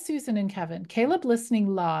 Hi, Susan and Kevin. Caleb listening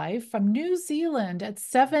live from New Zealand at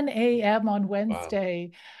 7 a.m. on Wow.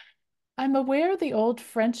 Wednesday. I'm aware the old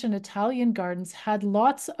French and Italian gardens had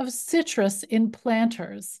lots of citrus in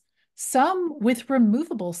planters, some with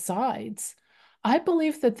removable sides. I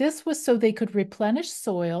believe that this was so they could replenish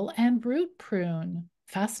soil and root prune.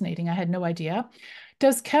 Fascinating. I had no idea.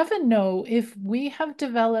 Does Kevin know if we have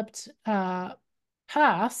developed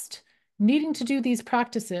past needing to do these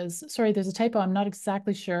practices? Sorry, there's a typo. I'm not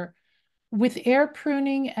exactly sure. With air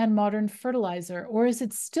pruning and modern fertilizer, or is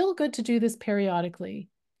it still good to do this periodically?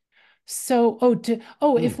 So,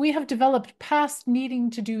 if Hmm. we have developed past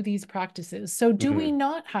needing to do these practices, so do we Hmm.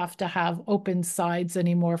 not have to have open sides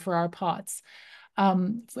anymore for our pots,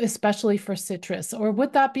 especially for citrus? Or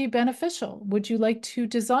would that be beneficial? Would you like to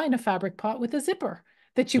design a fabric pot with a zipper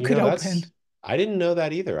that you You could know, open? I didn't know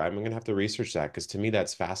that either. I'm going to have to research that because to me,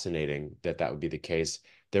 that's fascinating that that would be the case.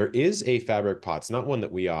 There is a fabric pot. It's not one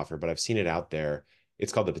that we offer, but I've seen it out there.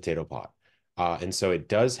 It's called the potato pot. And so it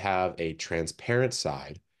does have a transparent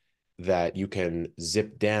side that you can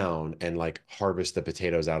zip down and like harvest the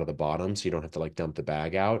potatoes out of the bottom so you don't have to like dump the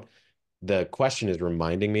bag out. The question is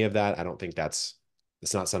reminding me of that. I don't think it's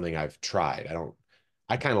not something I've tried.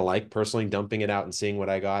 I kind of like personally dumping it out and seeing what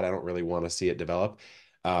I got. I don't really want to see it develop.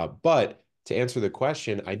 But to answer the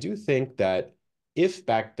question, I do think that if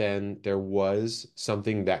back then there was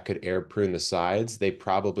something that could air prune the sides, they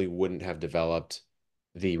probably wouldn't have developed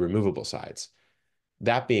the removable sides.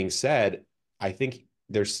 That being said, I think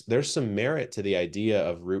there's some merit to the idea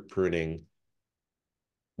of root pruning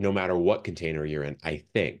no matter what container you're in, I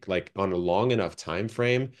think. Like on a long enough time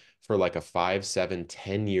frame for like a 5, 7,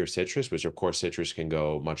 10-year citrus, which of course citrus can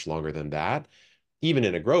go much longer than that. Even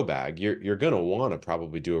in a grow bag, you're gonna want to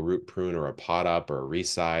probably do a root prune or a pot up or a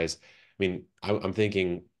resize. I mean, I'm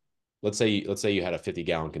thinking, let's say you had a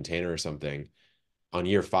 50-gallon container or something on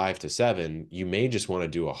year 5 to 7, you may just want to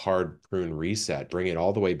do a hard prune reset, bring it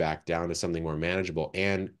all the way back down to something more manageable,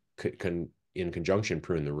 and in conjunction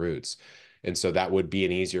prune the roots. And so that would be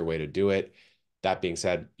an easier way to do it. That being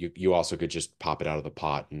said, you also could just pop it out of the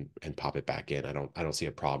pot and pop it back in. I don't see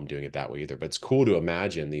a problem doing it that way either. But it's cool to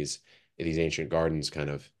imagine these ancient gardens kind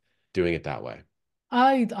of doing it that way.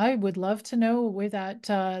 I would love to know where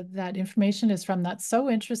that information is from. That's so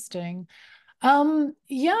interesting.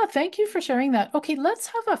 Yeah, thank you for sharing that. Okay, let's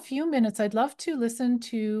have a few minutes. I'd love to listen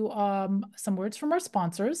to some words from our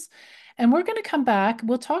sponsors, and we're going to come back.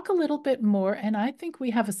 We'll talk a little bit more, and I think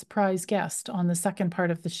we have a surprise guest on the second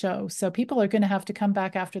part of the show. So people are going to have to come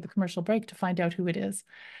back after the commercial break to find out who it is.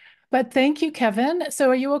 But thank you, Kevin. So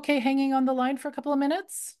are you okay hanging on the line for a couple of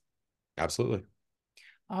minutes? Absolutely.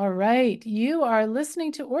 All right. You are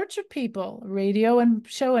listening to Orchard People, radio and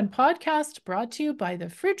show and podcast brought to you by the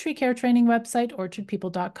Fruit Tree Care Training website,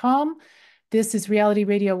 orchardpeople.com. This is Reality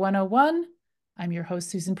Radio 101. I'm your host,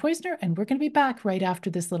 Susan Poisner, and we're going to be back right after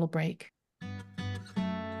this little break.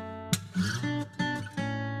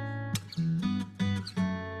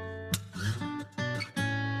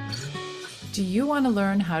 Do you want to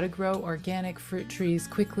learn how to grow organic fruit trees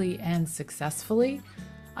quickly and successfully?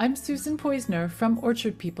 I'm Susan Poisner from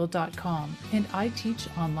orchardpeople.com, and I teach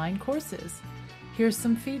online courses. Here's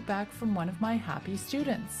some feedback from one of my happy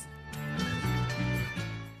students.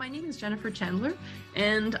 My name is Jennifer Chandler,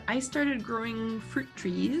 and I started growing fruit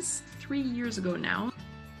trees 3 years ago now.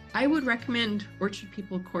 I would recommend Orchard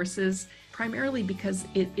People courses primarily because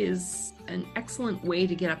it is an excellent way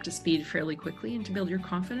to get up to speed fairly quickly and to build your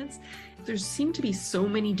confidence. There seem to be so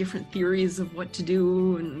many different theories of what to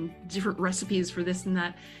do and different recipes for this and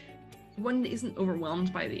that. One isn't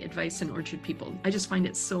overwhelmed by the advice in Orchard People. I just find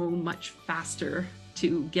it so much faster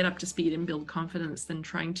to get up to speed and build confidence than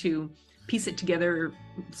trying to piece it together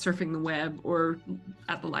surfing the web or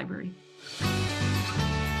at the library.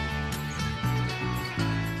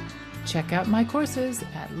 Check out my courses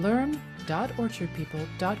at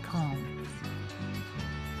learn.orchardpeople.com.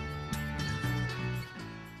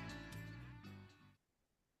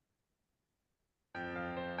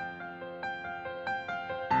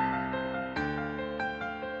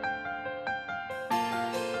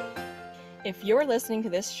 if you're listening to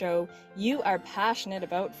this show, you are passionate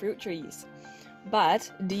about fruit trees.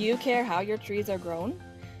 But do you care how your trees are grown?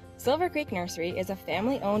 Silver Creek Nursery is a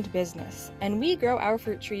family-owned business, and we grow our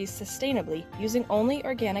fruit trees sustainably using only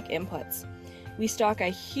organic inputs. We stock a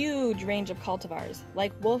huge range of cultivars,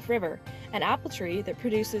 like Wolf River, an apple tree that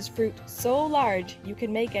produces fruit so large you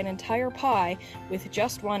can make an entire pie with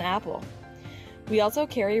just one apple. We also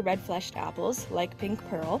carry red-fleshed apples, like Pink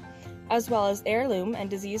Pearl, as well as heirloom and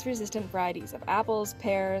disease-resistant varieties of apples,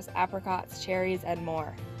 pears, apricots, cherries, and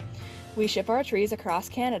more. We ship our trees across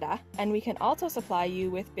Canada, and we can also supply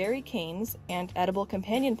you with berry canes and edible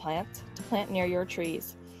companion plants to plant near your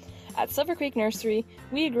trees. At Silver Creek Nursery,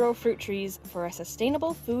 we grow fruit trees for a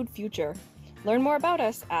sustainable food future. Learn more about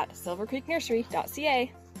us at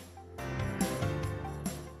silvercreeknursery.ca.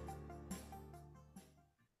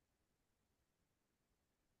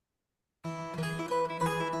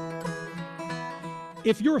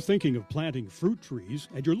 If you're thinking of planting fruit trees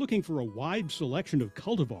and you're looking for a wide selection of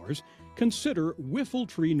cultivars, consider Whiffle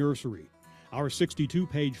Tree Nursery. Our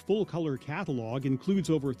 62-page full-color catalog includes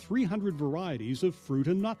over 300 varieties of fruit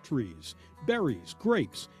and nut trees, berries,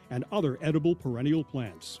 grapes, and other edible perennial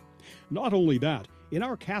plants. Not only that, in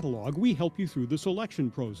our catalog we help you through the selection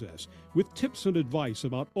process with tips and advice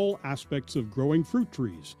about all aspects of growing fruit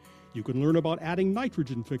trees. You can learn about adding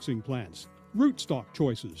nitrogen-fixing plants, rootstock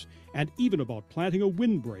choices, and even about planting a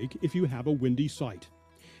windbreak if you have a windy site.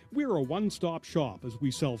 We're a one-stop shop as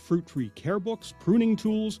we sell fruit tree care books, pruning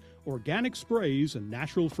tools, organic sprays, and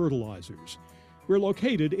natural fertilizers. We're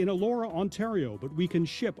located in Elora, Ontario, but we can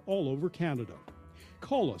ship all over Canada.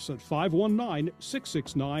 Call us at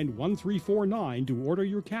 519-669-1349 to order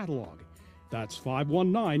your catalog. That's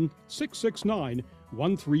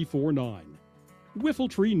 519-669-1349. Whiffle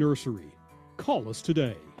Tree Nursery. Call us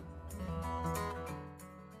today.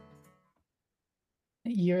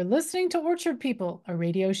 You're listening to Orchard People, a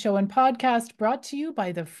radio show and podcast brought to you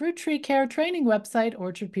by the fruit tree care training website,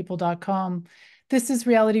 orchardpeople.com. This is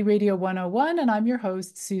Reality Radio 101, and I'm your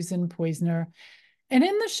host, Susan Poisner. And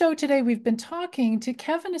in the show today, we've been talking to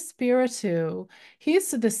Kevin Espiritu.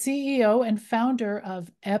 He's the CEO and founder of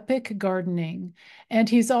Epic Gardening, and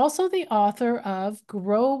he's also the author of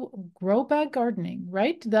Grow Bag Gardening,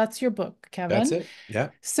 right? That's your book, Kevin. That's it.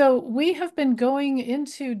 Yeah. So we have been going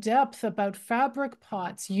into depth about fabric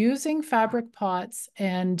pots, using fabric pots,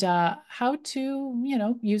 and how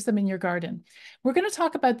to, use them in your garden. We're going to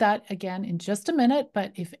talk about that again in just a minute,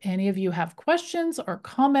 but if any of you have questions or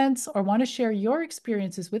comments or want to share your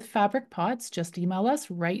experiences with fabric pots, just email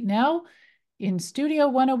us right now in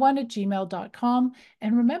studio101@gmail.com.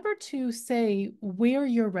 And remember to say where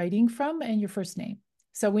you're writing from and your first name,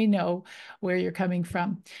 so we know where you're coming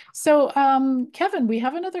from. So, Kevin, we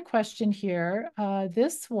have another question here.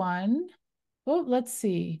 This one, oh, let's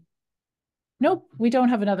see. Nope, we don't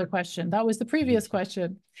have another question. That was the previous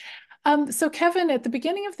question. So Kevin, at the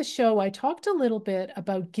beginning of the show, I talked a little bit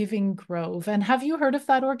about Giving Grove, and have you heard of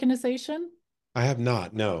that organization? I have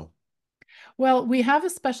not, no. Well, we have a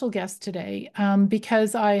special guest today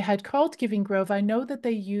because I had called Giving Grove. I know that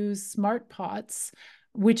they use Smartpots,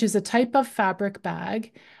 which is a type of fabric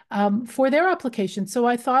bag for their application. So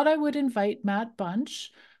I thought I would invite Matt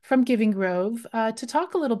Bunch from Giving Grove to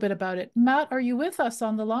talk a little bit about it. Matt, are you with us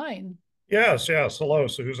on the line? Yes. Hello,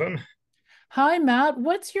 Susan. Hi, Matt.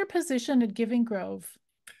 What's your position at Giving Grove?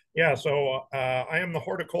 Yeah, so I am the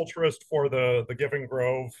horticulturist for the Giving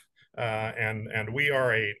Grove, and we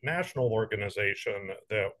are a national organization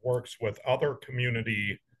that works with other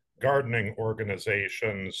community gardening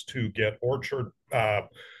organizations to get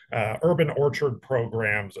urban orchard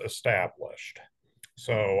programs established.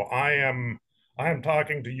 So I am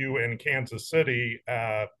talking to you in Kansas City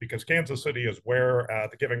because Kansas City is where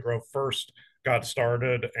the Giving Grove first got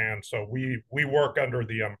started, and so we work under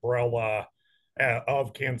the umbrella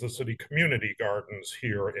of Kansas City Community Gardens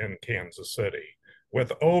here in Kansas City,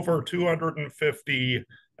 with over 250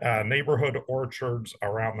 neighborhood orchards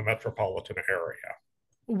around the metropolitan area.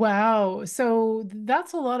 Wow. So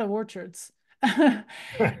that's a lot of orchards.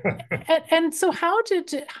 And so how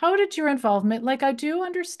did your involvement, like I do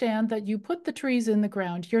understand that you put the trees in the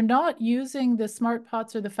ground. You're not using the smart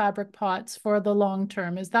pots or the fabric pots for the long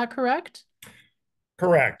term. Is that correct?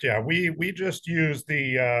 Correct. Yeah, we just use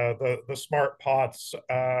the smart pots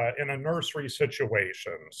in a nursery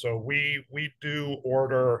situation. So we do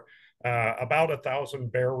order about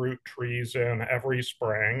 1,000 bare root trees in every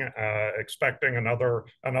spring, expecting another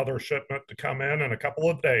shipment to come in a couple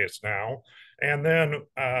of days now. And then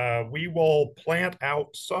we will plant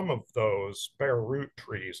out some of those bare root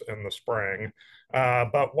trees in the spring.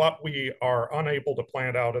 But what we are unable to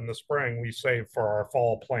plant out in the spring, we save for our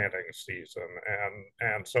fall planting season.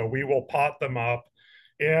 And so we will pot them up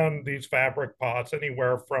in these fabric pots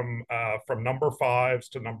anywhere from number 5s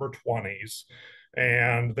to number 20s,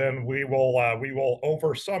 and then we will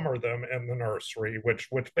over summer them in the nursery, which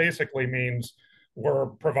basically means we're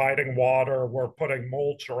providing water, we're putting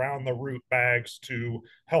mulch around the root bags to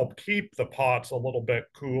help keep the pots a little bit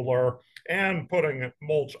cooler, and putting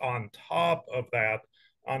mulch on top of that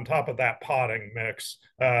potting mix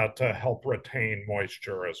to help retain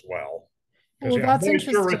moisture as well. Because Well, yeah, that's moisture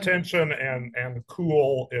interesting. retention and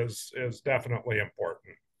cool is definitely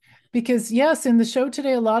important. Because yes, in the show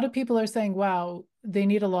today, a lot of people are saying, wow, they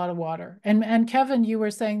need a lot of water. And Kevin, you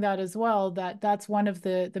were saying that as well, that that's one of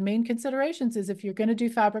the main considerations is if you're going to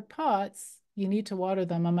do fabric pots, you need to water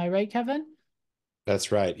them. Am I right, Kevin?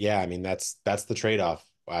 That's right. Yeah, I mean that's the trade-off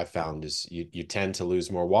I've found is you tend to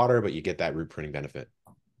lose more water, but you get that root pruning benefit.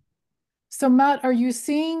 So Matt, are you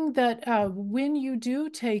seeing that when you do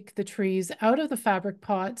take the trees out of the fabric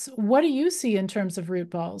pots, what do you see in terms of root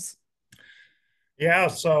balls? Yeah,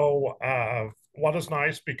 so what is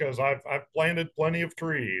nice because I've planted plenty of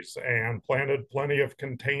trees and planted plenty of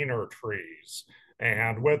container trees.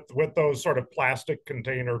 And with those sort of plastic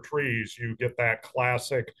container trees, you get that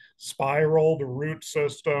classic spiraled root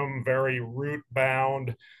system, very root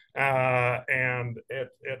bound. And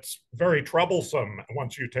it's very troublesome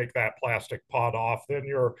once you take that plastic pot off. Then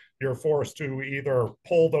you're forced to either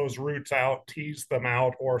pull those roots out, tease them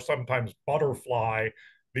out, or sometimes butterfly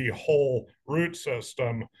the whole root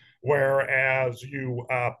system. Whereas you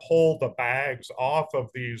pull the bags off of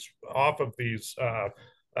these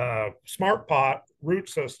smart pot root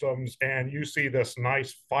systems, and you see this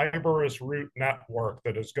nice fibrous root network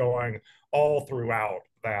that is going all throughout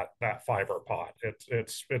that fiber pot.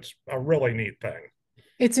 It's a really neat thing.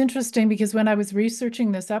 It's interesting because when I was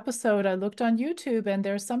researching this episode, I looked on YouTube and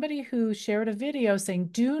there's somebody who shared a video saying,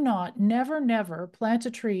 do not, never, never plant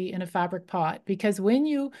a tree in a fabric pot because when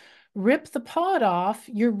you rip the pot off,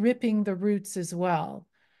 you're ripping the roots as well.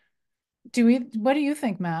 What do you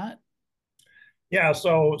think, Matt? Yeah,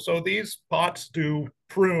 so these pots do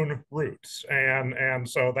prune roots, and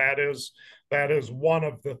so that is one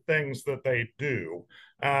of the things that they do.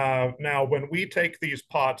 Now, when we take these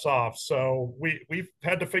pots off, so we've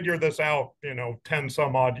had to figure this out, 10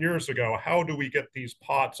 some odd years ago. How do we get these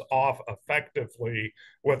pots off effectively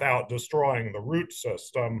without destroying the root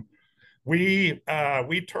system? We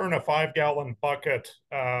turn a 5 gallon bucket,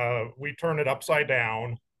 we turn it upside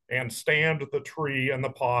down and stand the tree and the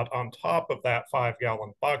pot on top of that 5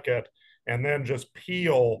 gallon bucket, and then just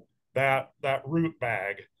peel that root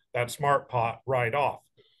bag, that smart pot right off.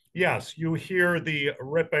 Yes, you hear the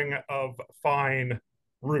ripping of fine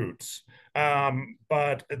roots,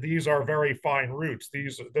 but these are very fine roots.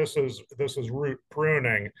 This is root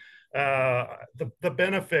pruning. The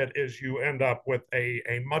benefit is you end up with a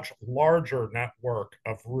much larger network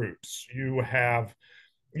of roots. You have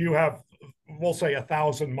we'll say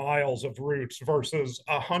 1,000 miles of roots versus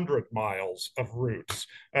 100 miles of roots.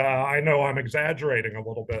 I know I'm exaggerating a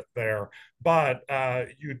little bit there, but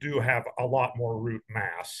you do have a lot more root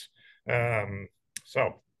mass.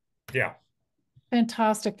 So, yeah.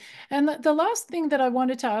 Fantastic. And the last thing that I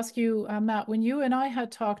wanted to ask you, Matt, when you and I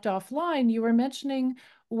had talked offline, you were mentioning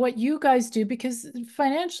what you guys do because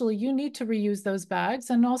financially you need to reuse those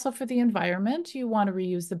bags and also for the environment, you want to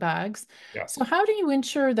reuse the bags. So Yes. how do you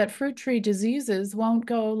ensure that fruit tree diseases won't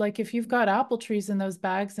go, like if you've got apple trees in those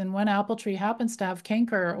bags and one apple tree happens to have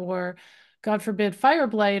canker or God forbid fire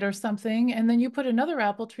blight or something, and then you put another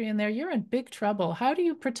apple tree in there, you're in big trouble. How do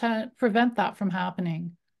you prevent that from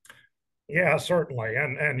happening? Yeah, certainly,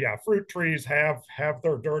 and yeah, fruit trees have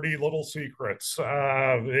their dirty little secrets.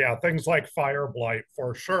 Yeah, things like fire blight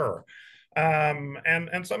for sure.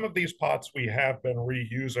 And some of these pots we have been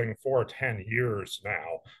reusing for 10 years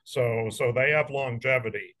now, so they have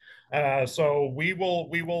longevity. So we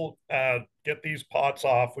will get these pots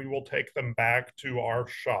off. We will take them back to our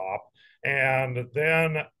shop, and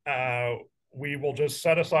then we will just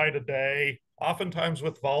set aside a day, oftentimes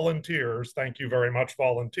with volunteers. Thank you very much,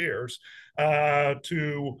 volunteers,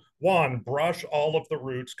 to one, brush all of the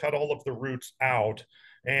roots, cut all of the roots out.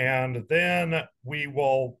 And then we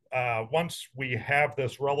will, once we have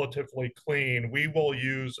this relatively clean, we will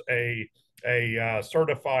use a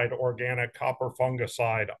certified organic copper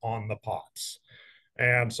fungicide on the pots.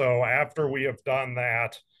 And so after we have done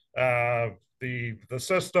that, The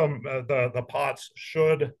system, the pots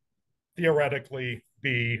should theoretically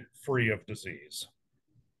be free of disease.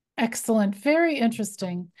 Excellent. Very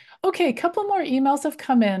interesting. Okay, a couple more emails have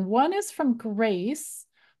come in. One is from Grace.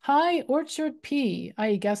 Hi, Orchard P.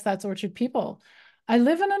 I guess that's Orchard People. I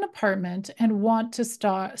live in an apartment and want to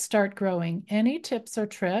start growing. Any tips or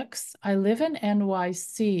tricks? I live in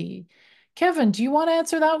NYC. Kevin, do you want to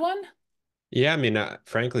answer that one? Yeah, I mean,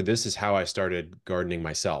 frankly, this is how I started gardening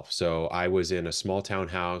myself. So I was in a small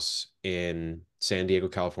townhouse in San Diego,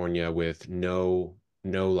 California, with no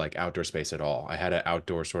like outdoor space at all. I had an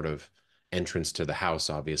outdoor sort of entrance to the house,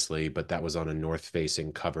 obviously, but that was on a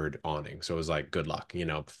north-facing covered awning. So it was like, good luck,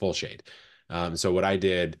 full shade. So what I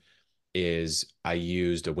did is I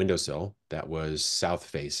used a windowsill that was south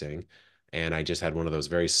facing, and I just had one of those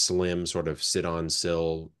very slim sort of sit on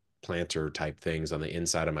sill planter type things on the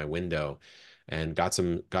inside of my window, and got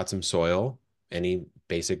some soil. Any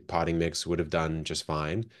basic potting mix would have done just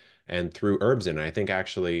fine, and threw herbs in. I think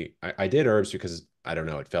actually I did herbs because I don't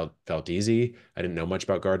know, it felt easy. I didn't know much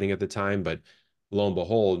about gardening at the time, but lo and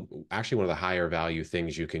behold, actually one of the higher value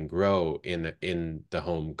things you can grow in the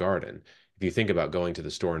home garden. If you think about going to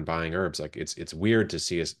the store and buying herbs, like it's weird to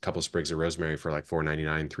see a couple sprigs of rosemary for like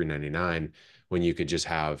 4.99, 3.99 when you could just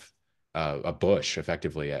have a bush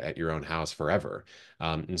effectively at your own house forever.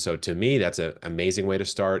 And so to me, that's an amazing way to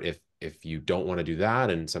start. If you don't want to do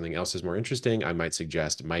that and something else is more interesting, I might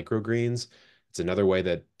suggest microgreens. It's another way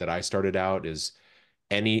that I started out is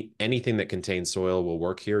anything that contains soil will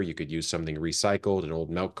work here. You could use something recycled, an old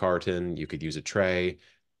milk carton, you could use a tray,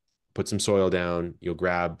 put some soil down. You'll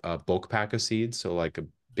grab a bulk pack of seeds, so like a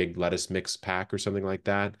big lettuce mix pack or something like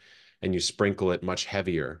that, and you sprinkle it much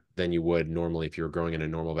heavier than you would normally if you were growing in a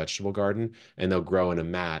normal vegetable garden, and they'll grow in a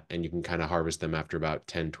mat, and you can kind of harvest them after about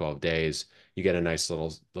 10, 12 days. You get a nice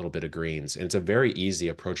little bit of greens. And it's a very easy,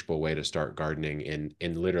 approachable way to start gardening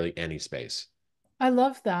in literally any space. I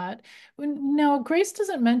love that. Now, Grace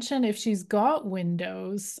doesn't mention if she's got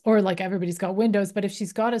windows or like everybody's got windows, but if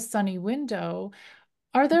she's got a sunny window,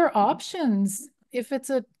 are there options if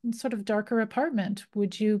it's a sort of darker apartment?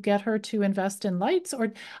 Would you get her to invest in lights?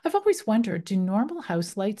 Or I've always wondered, do normal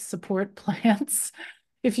house lights support plants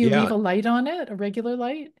if you leave Yeah, a light on it, a regular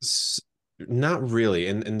light? Not really.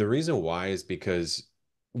 And the reason why is because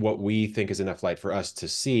what we think is enough light for us to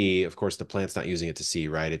see, of course, the plant's not using it to see,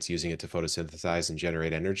 right? It's using it to photosynthesize and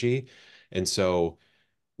generate energy. And so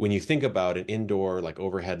when you think about an indoor like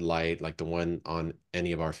overhead light like the one on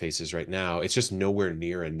any of our faces right now, it's just nowhere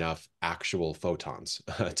near enough actual photons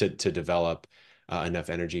to develop enough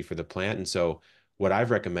energy for the plant. And so what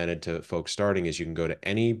I've recommended to folks starting is you can go to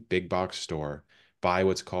any big box store, buy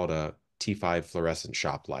what's called a T5 fluorescent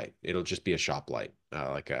shop light. It'll just be a shop light,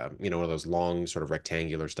 like a, one of those long sort of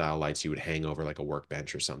rectangular style lights you would hang over like a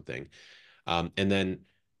workbench or something. And then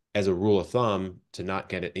as a rule of thumb, to not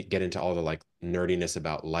get into all the like nerdiness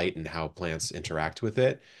about light and how plants interact with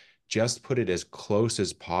it, just put it as close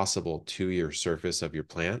as possible to your surface of your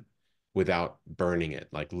plant without burning it,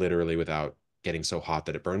 like literally without getting so hot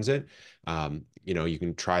that it burns it. You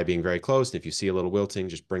can try being very close. And if you see a little wilting,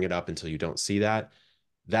 just bring it up until you don't see that.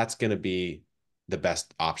 That's going to be the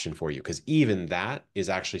best option for you, because even that is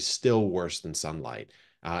actually still worse than sunlight.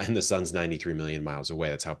 And the sun's 93 million miles away.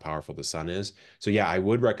 That's how powerful the sun is. So yeah, I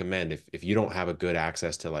would recommend if you don't have a good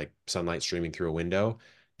access to like sunlight streaming through a window,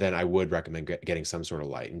 then I would recommend getting some sort of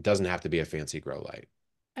light. It doesn't have to be a fancy grow light.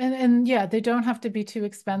 And yeah, they don't have to be too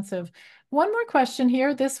expensive. One more question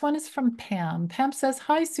here. This one is from Pam. Pam says,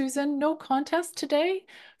 "Hi, Susan. No contest today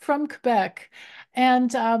from Quebec."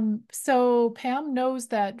 And so Pam knows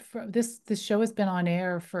that this show has been on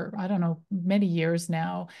air for, I don't know, many years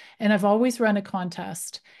now, and I've always run a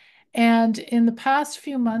contest. And in the past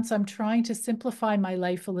few months, I'm trying to simplify my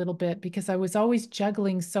life a little bit because I was always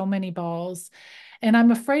juggling so many balls. And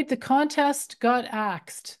I'm afraid the contest got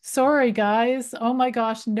axed. Sorry, guys. Oh my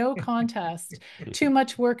gosh, no contest. Too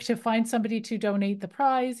much work to find somebody to donate the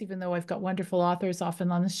prize, even though I've got wonderful authors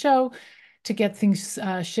often on the show to get things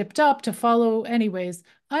shipped up, to follow. Anyways,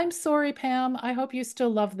 I'm sorry, Pam. I hope you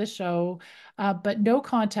still love the show, but no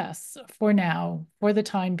contests for now, for the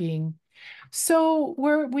time being. So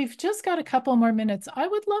we've just got a couple more minutes. I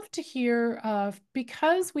would love to hear,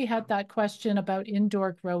 because we had that question about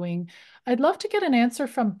indoor growing, I'd love to get an answer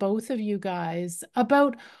from both of you guys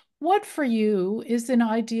about what for you is an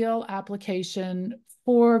ideal application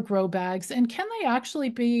for grow bags, and can they actually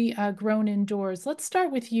be grown indoors? Let's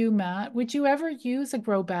start with you, Matt. Would you ever use a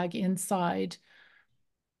grow bag inside?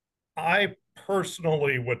 I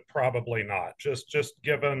personally would probably not, just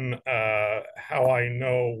given how I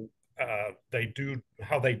know they do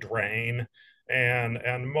how they drain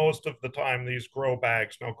And most of the time, these grow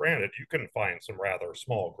bags, now granted, you can find some rather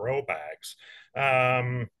small grow bags.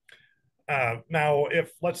 Um, now,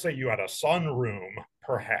 if let's say you had a sunroom,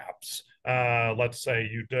 perhaps, let's say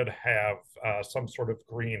you did have some sort of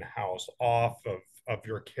greenhouse off of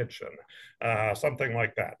your kitchen, something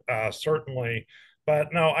like that, certainly.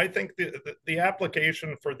 But no, I think the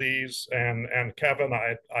application for these, and Kevin,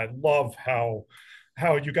 I love how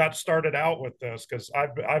you got started out with this, because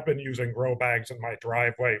I've been using grow bags in my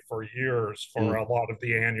driveway for years for Mm. a lot of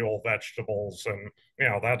the annual vegetables, and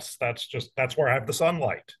that's where I have the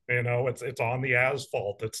sunlight. It's on the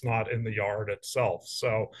asphalt. It's not in the yard itself.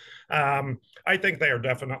 So I think they are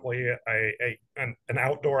definitely an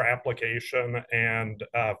outdoor application, and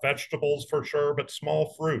vegetables for sure, but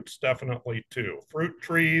small fruits definitely too. Fruit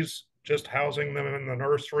trees, just housing them in the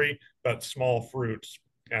nursery, but small fruits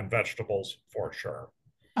and vegetables for sure.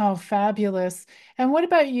 Oh, fabulous. And what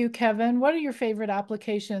about you, Kevin? What are your favorite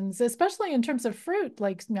applications, especially in terms of fruit,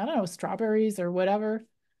 like, I don't know, strawberries or whatever?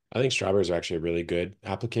 I think strawberries are actually a really good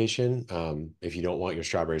application. If you don't want your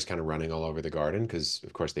strawberries kind of running all over the garden, because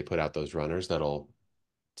of course they put out those runners that'll,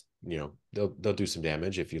 they'll do some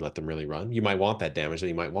damage if you let them really run. You might want that damage, and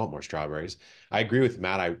you might want more strawberries. I agree with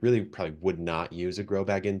Matt. I really probably would not use a grow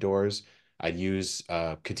bag indoors. I'd use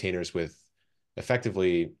containers with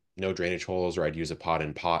effectively no drainage holes, or I'd use a pot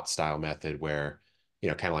and pot style method where,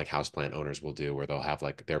 kind of like houseplant owners will do, where they'll have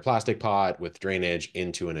like their plastic pot with drainage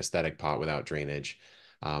into an aesthetic pot without drainage.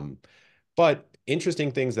 Um, but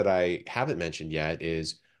interesting things that I haven't mentioned yet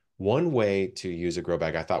is one way to use a grow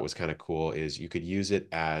bag I thought was kind of cool is you could use it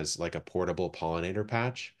as like a portable pollinator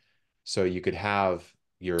patch. So you could have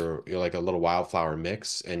your like a little wildflower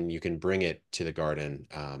mix, and you can bring it to the garden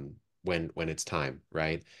when it's time,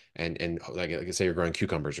 right? And like say you're growing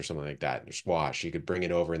cucumbers or something like that, or squash, you could bring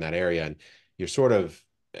it over in that area, and you're sort of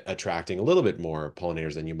attracting a little bit more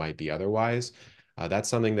pollinators than you might be otherwise. That's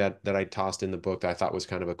something that I tossed in the book that I thought was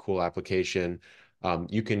kind of a cool application.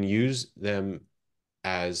 You can use them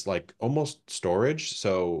as like almost storage.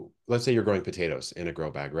 So let's say you're growing potatoes in a grow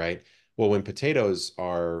bag, right? Well, when potatoes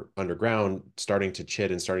are underground, starting to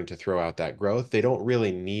chit and starting to throw out that growth, they don't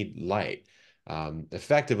really need light.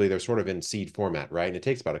 Effectively, they're sort of in seed format, right? And it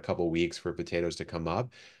takes about a couple weeks for potatoes to come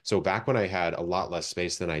up. So back when I had a lot less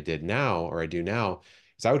space than I did now, or I do now,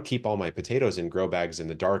 is I would keep all my potatoes in grow bags in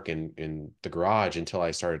the dark in the garage until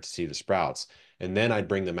I started to see the sprouts. And then I'd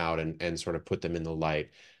bring them out and sort of put them in the light.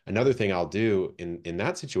 Another thing I'll do in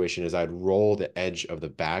that situation is I'd roll the edge of the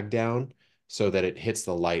bag down so that it hits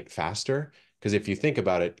the light faster. Because if you think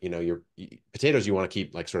about it, your potatoes you want to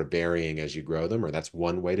keep like sort of burying as you grow them, or that's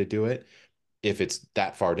one way to do it. If it's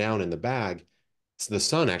that far down in the bag, the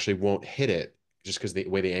sun actually won't hit it just because the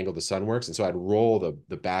way the angle of the sun works. And so I'd roll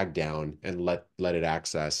the bag down and let it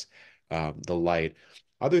access the light.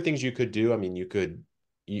 Other things you could do, I mean, you could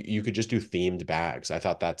just do themed bags. I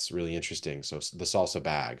thought that's really interesting. So the salsa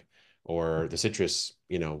bag, or the citrus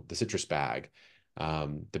bag,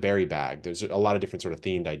 the berry bag. There's a lot of different sort of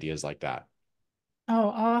themed ideas like that.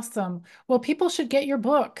 Oh, awesome. Well, people should get your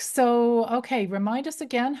book. So, okay, remind us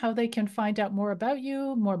again how they can find out more about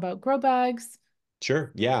you, more about grow bags.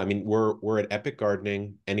 Sure. Yeah. I mean, we're at Epic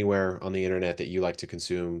Gardening anywhere on the internet that you like to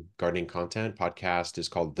consume gardening content. Podcast is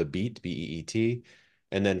called The Beet, BEET.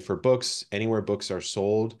 And then for books, anywhere books are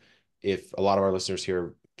sold. If a lot of our listeners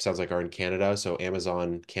here sounds like are in Canada, so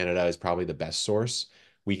Amazon Canada is probably the best source.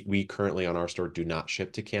 We currently on our store do not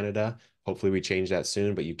ship to Canada. Hopefully we change that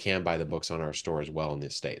soon, but you can buy the books on our store as well in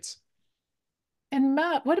the States. And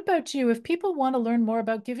Matt, what about you? If people want to learn more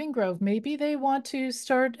about Giving Grove, maybe they want to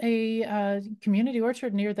start a community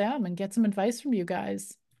orchard near them and get some advice from you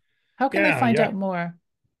guys. How can they Yeah, find yeah. out more?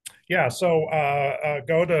 Yeah, so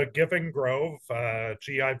go to Giving Grove,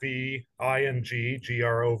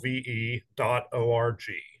 GIVINGGROVE.org.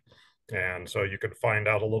 And so you can find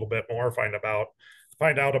out a little bit more, find out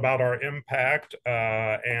about our impact.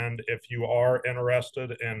 And if you are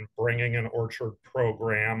interested in bringing an orchard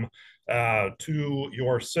program to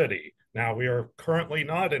your city. Now, we are currently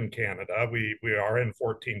not in Canada. We are in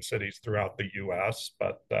 14 cities throughout the US,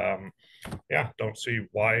 but yeah, don't see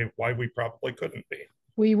why we probably couldn't be.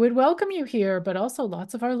 We would welcome you here, but also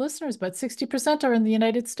lots of our listeners, about 60% are in the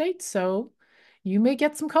United States. So you may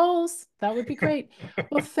get some calls. That would be great.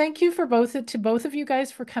 Well, thank you for both of you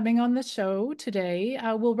guys for coming on the show today.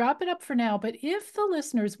 We'll wrap it up for now, but if the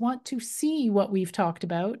listeners want to see what we've talked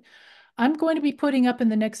about, I'm going to be putting up in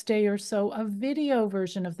the next day or so a video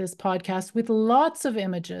version of this podcast with lots of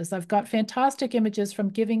images. I've got fantastic images from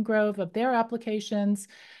Giving Grove of their applications.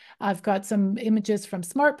 I've got some images from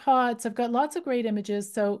Smartpots. I've got lots of great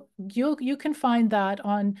images. So you can find that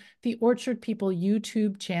on the Orchard People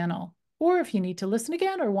YouTube channel. Or if you need to listen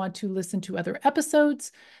again or want to listen to other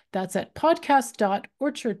episodes, that's at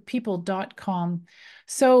podcast.orchardpeople.com.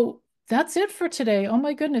 So that's it for today. Oh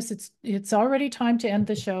my goodness, it's already time to end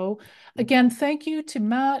the show. Again, thank you to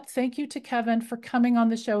Matt. Thank you to Kevin for coming on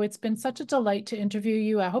the show. It's been such a delight to interview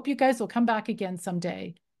you. I hope you guys will come back again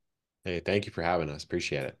someday. Hey, thank you for having us.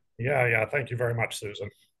 Appreciate it. Yeah. Thank you very much, Susan.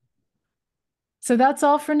 So that's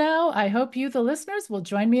all for now. I hope you, the listeners, will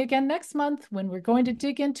join me again next month when we're going to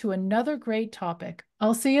dig into another great topic.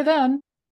 I'll see you then.